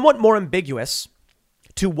 it's somewhat more ambiguous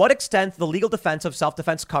to what extent the legal defense of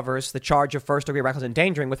self-defense covers the charge of first-degree reckless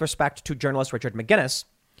endangering with respect to journalist Richard McGinnis,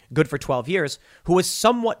 good for 12 years, who was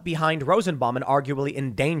somewhat behind Rosenbaum and arguably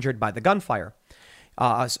endangered by the gunfire.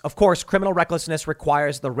 Of course, criminal recklessness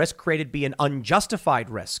requires the risk created be an unjustified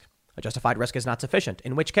risk. A justified risk is not sufficient,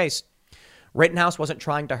 in which case Rittenhouse wasn't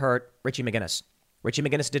trying to hurt Richie McGinnis. Richie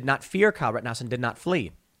McGinnis did not fear Kyle Rittenhouse and did not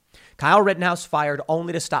flee. Kyle Rittenhouse fired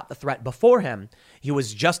only to stop the threat before him. He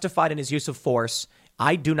was justified in his use of force.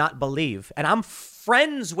 I do not believe, and I'm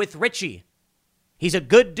friends with Richie. He's a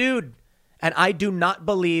good dude, and I do not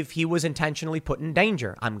believe he was intentionally put in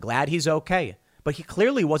danger. I'm glad he's okay, but he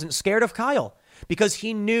clearly wasn't scared of Kyle because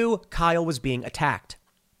he knew Kyle was being attacked.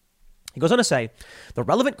 He goes on to say, the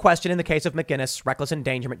relevant question in the case of McGinnis' reckless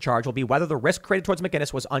endangerment charge will be whether the risk created towards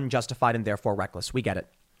McGinnis was unjustified and therefore reckless. We get it.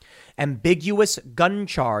 Ambiguous gun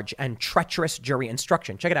charge and treacherous jury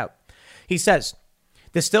instruction. Check it out. He says,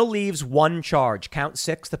 this still leaves one charge, count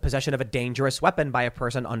 6, the possession of a dangerous weapon by a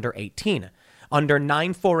person under 18, under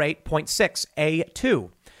 948.6A2.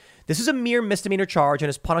 This is a mere misdemeanor charge and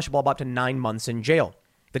is punishable by up to 9 months in jail.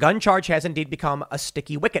 The gun charge has indeed become a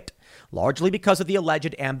sticky wicket, largely because of the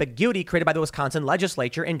alleged ambiguity created by the Wisconsin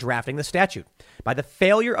legislature in drafting the statute, by the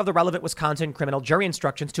failure of the relevant Wisconsin criminal jury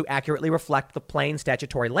instructions to accurately reflect the plain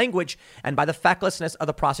statutory language, and by the fecklessness of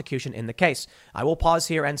the prosecution in the case. I will pause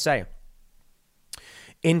here and say,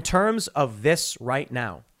 in terms of this right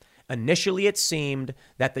now, initially it seemed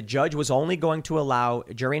that the judge was only going to allow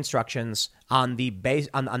jury instructions on the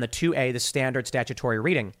 2A, the standard statutory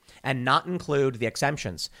reading, and not include the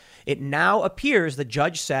exemptions. It now appears the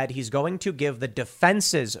judge said he's going to give the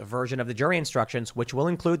defense's version of the jury instructions, which will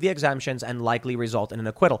include the exemptions and likely result in an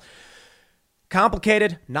acquittal.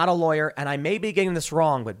 Complicated, not a lawyer, and I may be getting this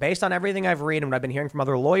wrong, but based on everything I've read and what I've been hearing from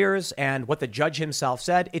other lawyers and what the judge himself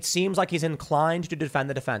said, it seems like he's inclined to defend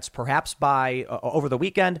the defense. Perhaps by over the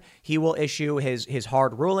weekend, he will issue his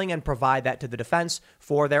hard ruling and provide that to the defense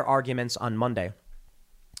for their arguments on Monday.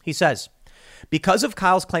 He says, because of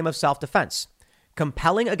Kyle's claim of self-defense,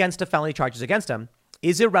 compelling against the felony charges against him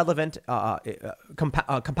is irrelevant.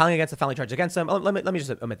 Compelling against the felony charges against him. Let me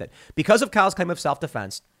just omit that. Because of Kyle's claim of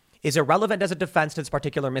self-defense, is irrelevant as a defense to this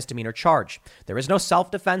particular misdemeanor charge. There is no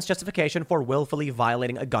self-defense justification for willfully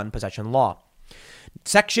violating a gun possession law.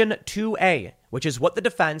 Section 2A, which is what the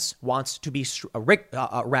defense wants to be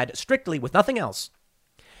read strictly with nothing else.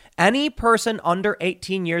 Any person under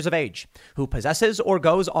 18 years of age who possesses or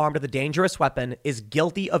goes armed with a dangerous weapon is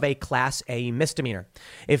guilty of a Class A misdemeanor.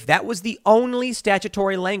 If that was the only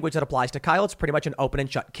statutory language that applies to Kyle, it's pretty much an open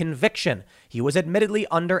and shut conviction. He was admittedly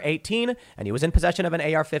under 18, and he was in possession of an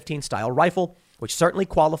AR-15 style rifle, which certainly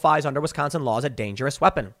qualifies under Wisconsin law as a dangerous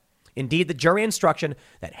weapon. Indeed, the jury instruction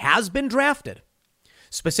that has been drafted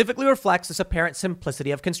specifically reflects this apparent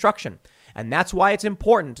simplicity of construction. And that's why it's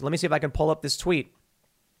important. Let me see if I can pull up this tweet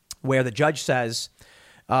where the judge says,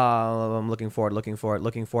 I'm looking for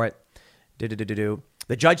it. The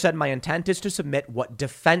judge said, my intent is to submit what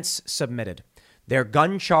defense submitted. Their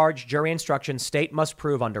gun charge jury instruction state must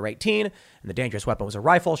prove under 18, and the dangerous weapon was a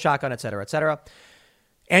rifle, shotgun, etc., etc.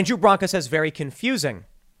 Andrew Branca says very confusing,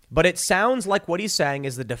 but it sounds like what he's saying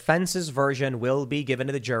is the defense's version will be given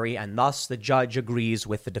to the jury, and thus the judge agrees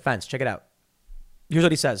with the defense. Check it out. Here's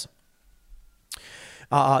what he says.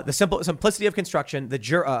 The simplicity of construction,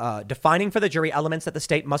 defining for the jury elements that the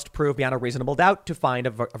state must prove beyond a reasonable doubt to find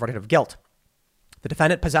a verdict of guilt. The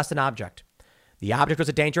defendant possessed an object. The object was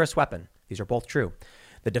a dangerous weapon. These are both true.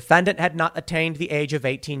 The defendant had not attained the age of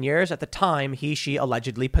 18 years at the time she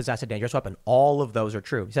allegedly possessed a dangerous weapon. All of those are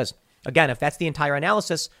true. He says, again, if that's the entire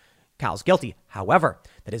analysis, Kyle's guilty. However,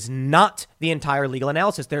 that is not the entire legal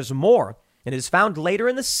analysis. There's more. And it is found later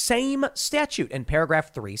in the same statute in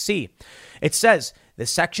paragraph 3C. It says the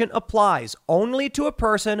section applies only to a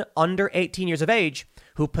person under 18 years of age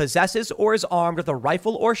who possesses or is armed with a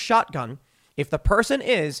rifle or shotgun if the person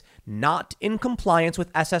is not in compliance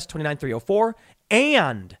with SS 29304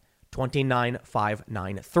 and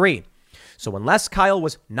 29593. So unless Kyle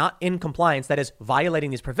was not in compliance, that is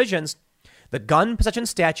violating these provisions, the gun possession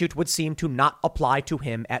statute would seem to not apply to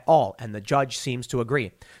him at all, and the judge seems to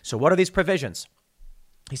agree. So what are these provisions?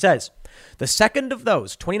 He says, the second of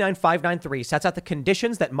those, 29593, sets out the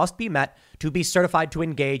conditions that must be met to be certified to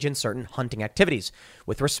engage in certain hunting activities.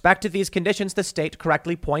 With respect to these conditions, the state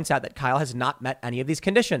correctly points out that Kyle has not met any of these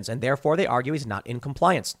conditions, and therefore they argue he's not in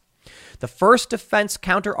compliance. The first defense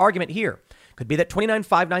counter argument here could be that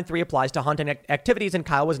 29593 applies to hunting activities and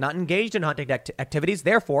Kyle was not engaged in hunting activities.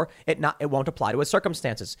 Therefore, it won't apply to his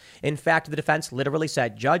circumstances. In fact, the defense literally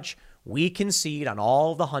said, Judge, we concede on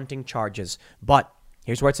all the hunting charges. But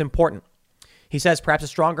here's where it's important. He says perhaps a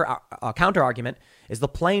stronger counter argument is the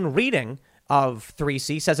plain reading of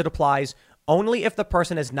 3C says it applies only if the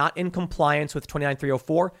person is not in compliance with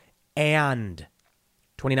 29304 and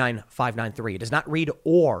 29593. It does not read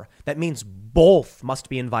or. That means both must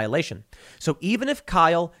be in violation. So even if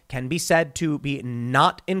Kyle can be said to be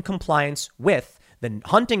not in compliance with the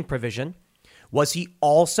hunting provision, was he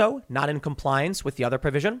also not in compliance with the other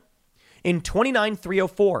provision? In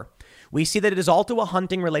 29304, we see that it is also a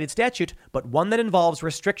hunting-related statute, but one that involves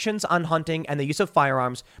restrictions on hunting and the use of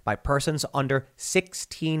firearms by persons under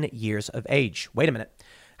 16 years of age. Wait a minute.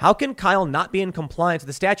 How can Kyle not be in compliance with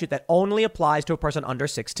the statute that only applies to a person under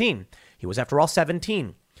 16? He was, after all,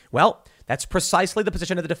 17. Well, that's precisely the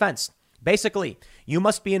position of the defense. Basically, you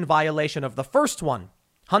must be in violation of the first one,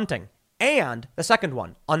 hunting, and the second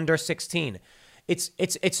one, under 16.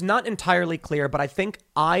 It's not entirely clear, but I think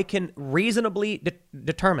I can reasonably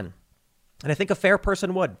determine, and I think a fair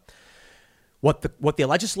person would. What the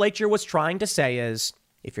legislature was trying to say is,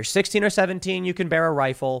 if you're 16 or 17, you can bear a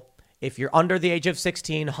rifle. If you're under the age of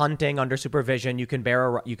 16, hunting under supervision, you can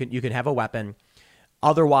you can have a weapon.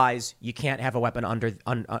 Otherwise, you can't have a weapon under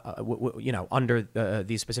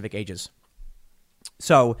these specific ages.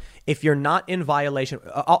 So if you're not in violation,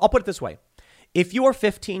 I'll put it this way: if you are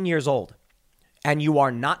 15 years old and you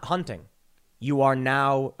are not hunting, you are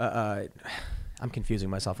now. I'm confusing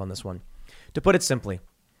myself on this one. To put it simply,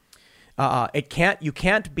 you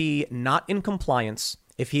can't be not in compliance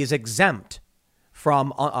if he is exempt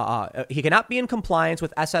from. He cannot be in compliance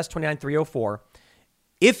with SS 29304.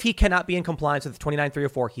 If he cannot be in compliance with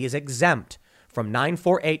 29304, he is exempt from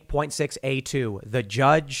 948.6A2. The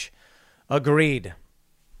judge agreed.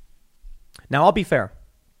 Now, I'll be fair.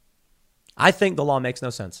 I think the law makes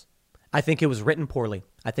no sense. I think it was written poorly.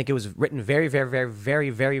 I think it was written very, very, very,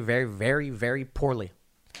 very, very, very, very, very poorly.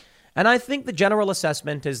 And I think the general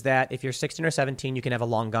assessment is that if you're 16 or 17, you can have a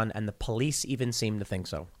long gun, and the police even seem to think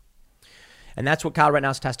so. And that's what Kyle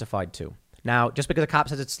Rittenhouse testified to. Now, just because a cop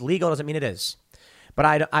says it's legal doesn't mean it is.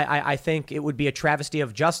 But I think it would be a travesty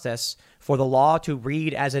of justice for the law to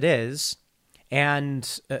read as it is and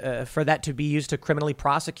for that to be used to criminally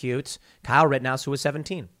prosecute Kyle Rittenhouse, who was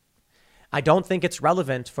 17. I don't think it's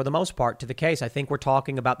relevant for the most part to the case. I think we're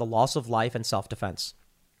talking about the loss of life and self-defense.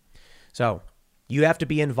 So you have to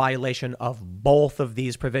be in violation of both of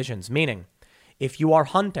these provisions, meaning if you are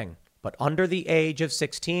hunting but under the age of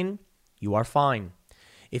 16, you are fine.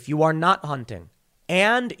 If you are not hunting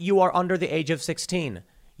and you are under the age of 16,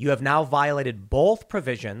 you have now violated both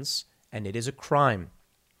provisions, and it is a crime.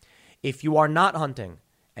 If you are not hunting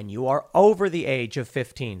and you are over the age of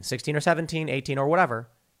 15, 16 or 17, 18 or whatever,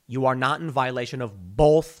 you are not in violation of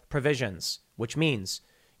both provisions, which means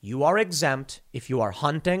you are exempt if you are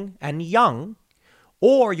hunting and young,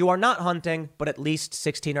 or you are not hunting, but at least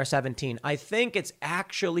 16 or 17. I think it's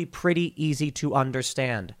actually pretty easy to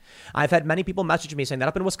understand. I've had many people message me saying that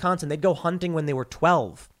up in Wisconsin, they'd go hunting when they were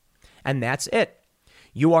 12. And that's it.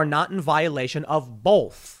 You are not in violation of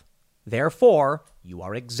both. Therefore, you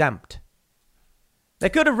are exempt. They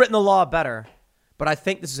could have written the law better, but I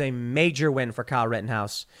think this is a major win for Kyle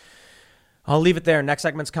Rittenhouse. I'll leave it there. Next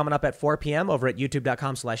segment's coming up at 4 p.m. over at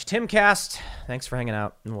youtube.com/Timcast. Thanks for hanging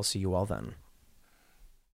out, and we'll see you all then.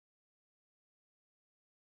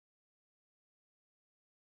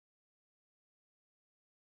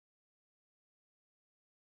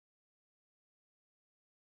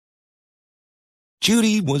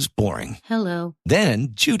 Judy was boring. Hello. Then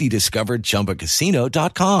Judy discovered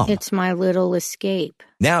ChumbaCasino.com. It's my little escape.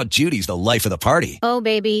 Now Judy's the life of the party. Oh,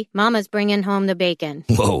 baby, mama's bringing home the bacon.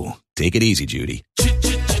 Whoa, take it easy, Judy.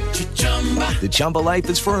 The Chumba life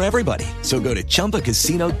is for everybody. So go to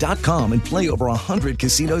ChumbaCasino.com and play over 100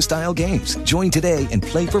 casino-style games. Join today and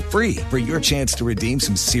play for free for your chance to redeem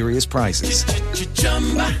some serious prizes.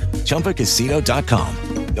 ChumbaCasino.com.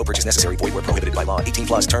 No purchase necessary. Void where prohibited by law.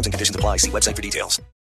 18+ terms and conditions apply. See website for details.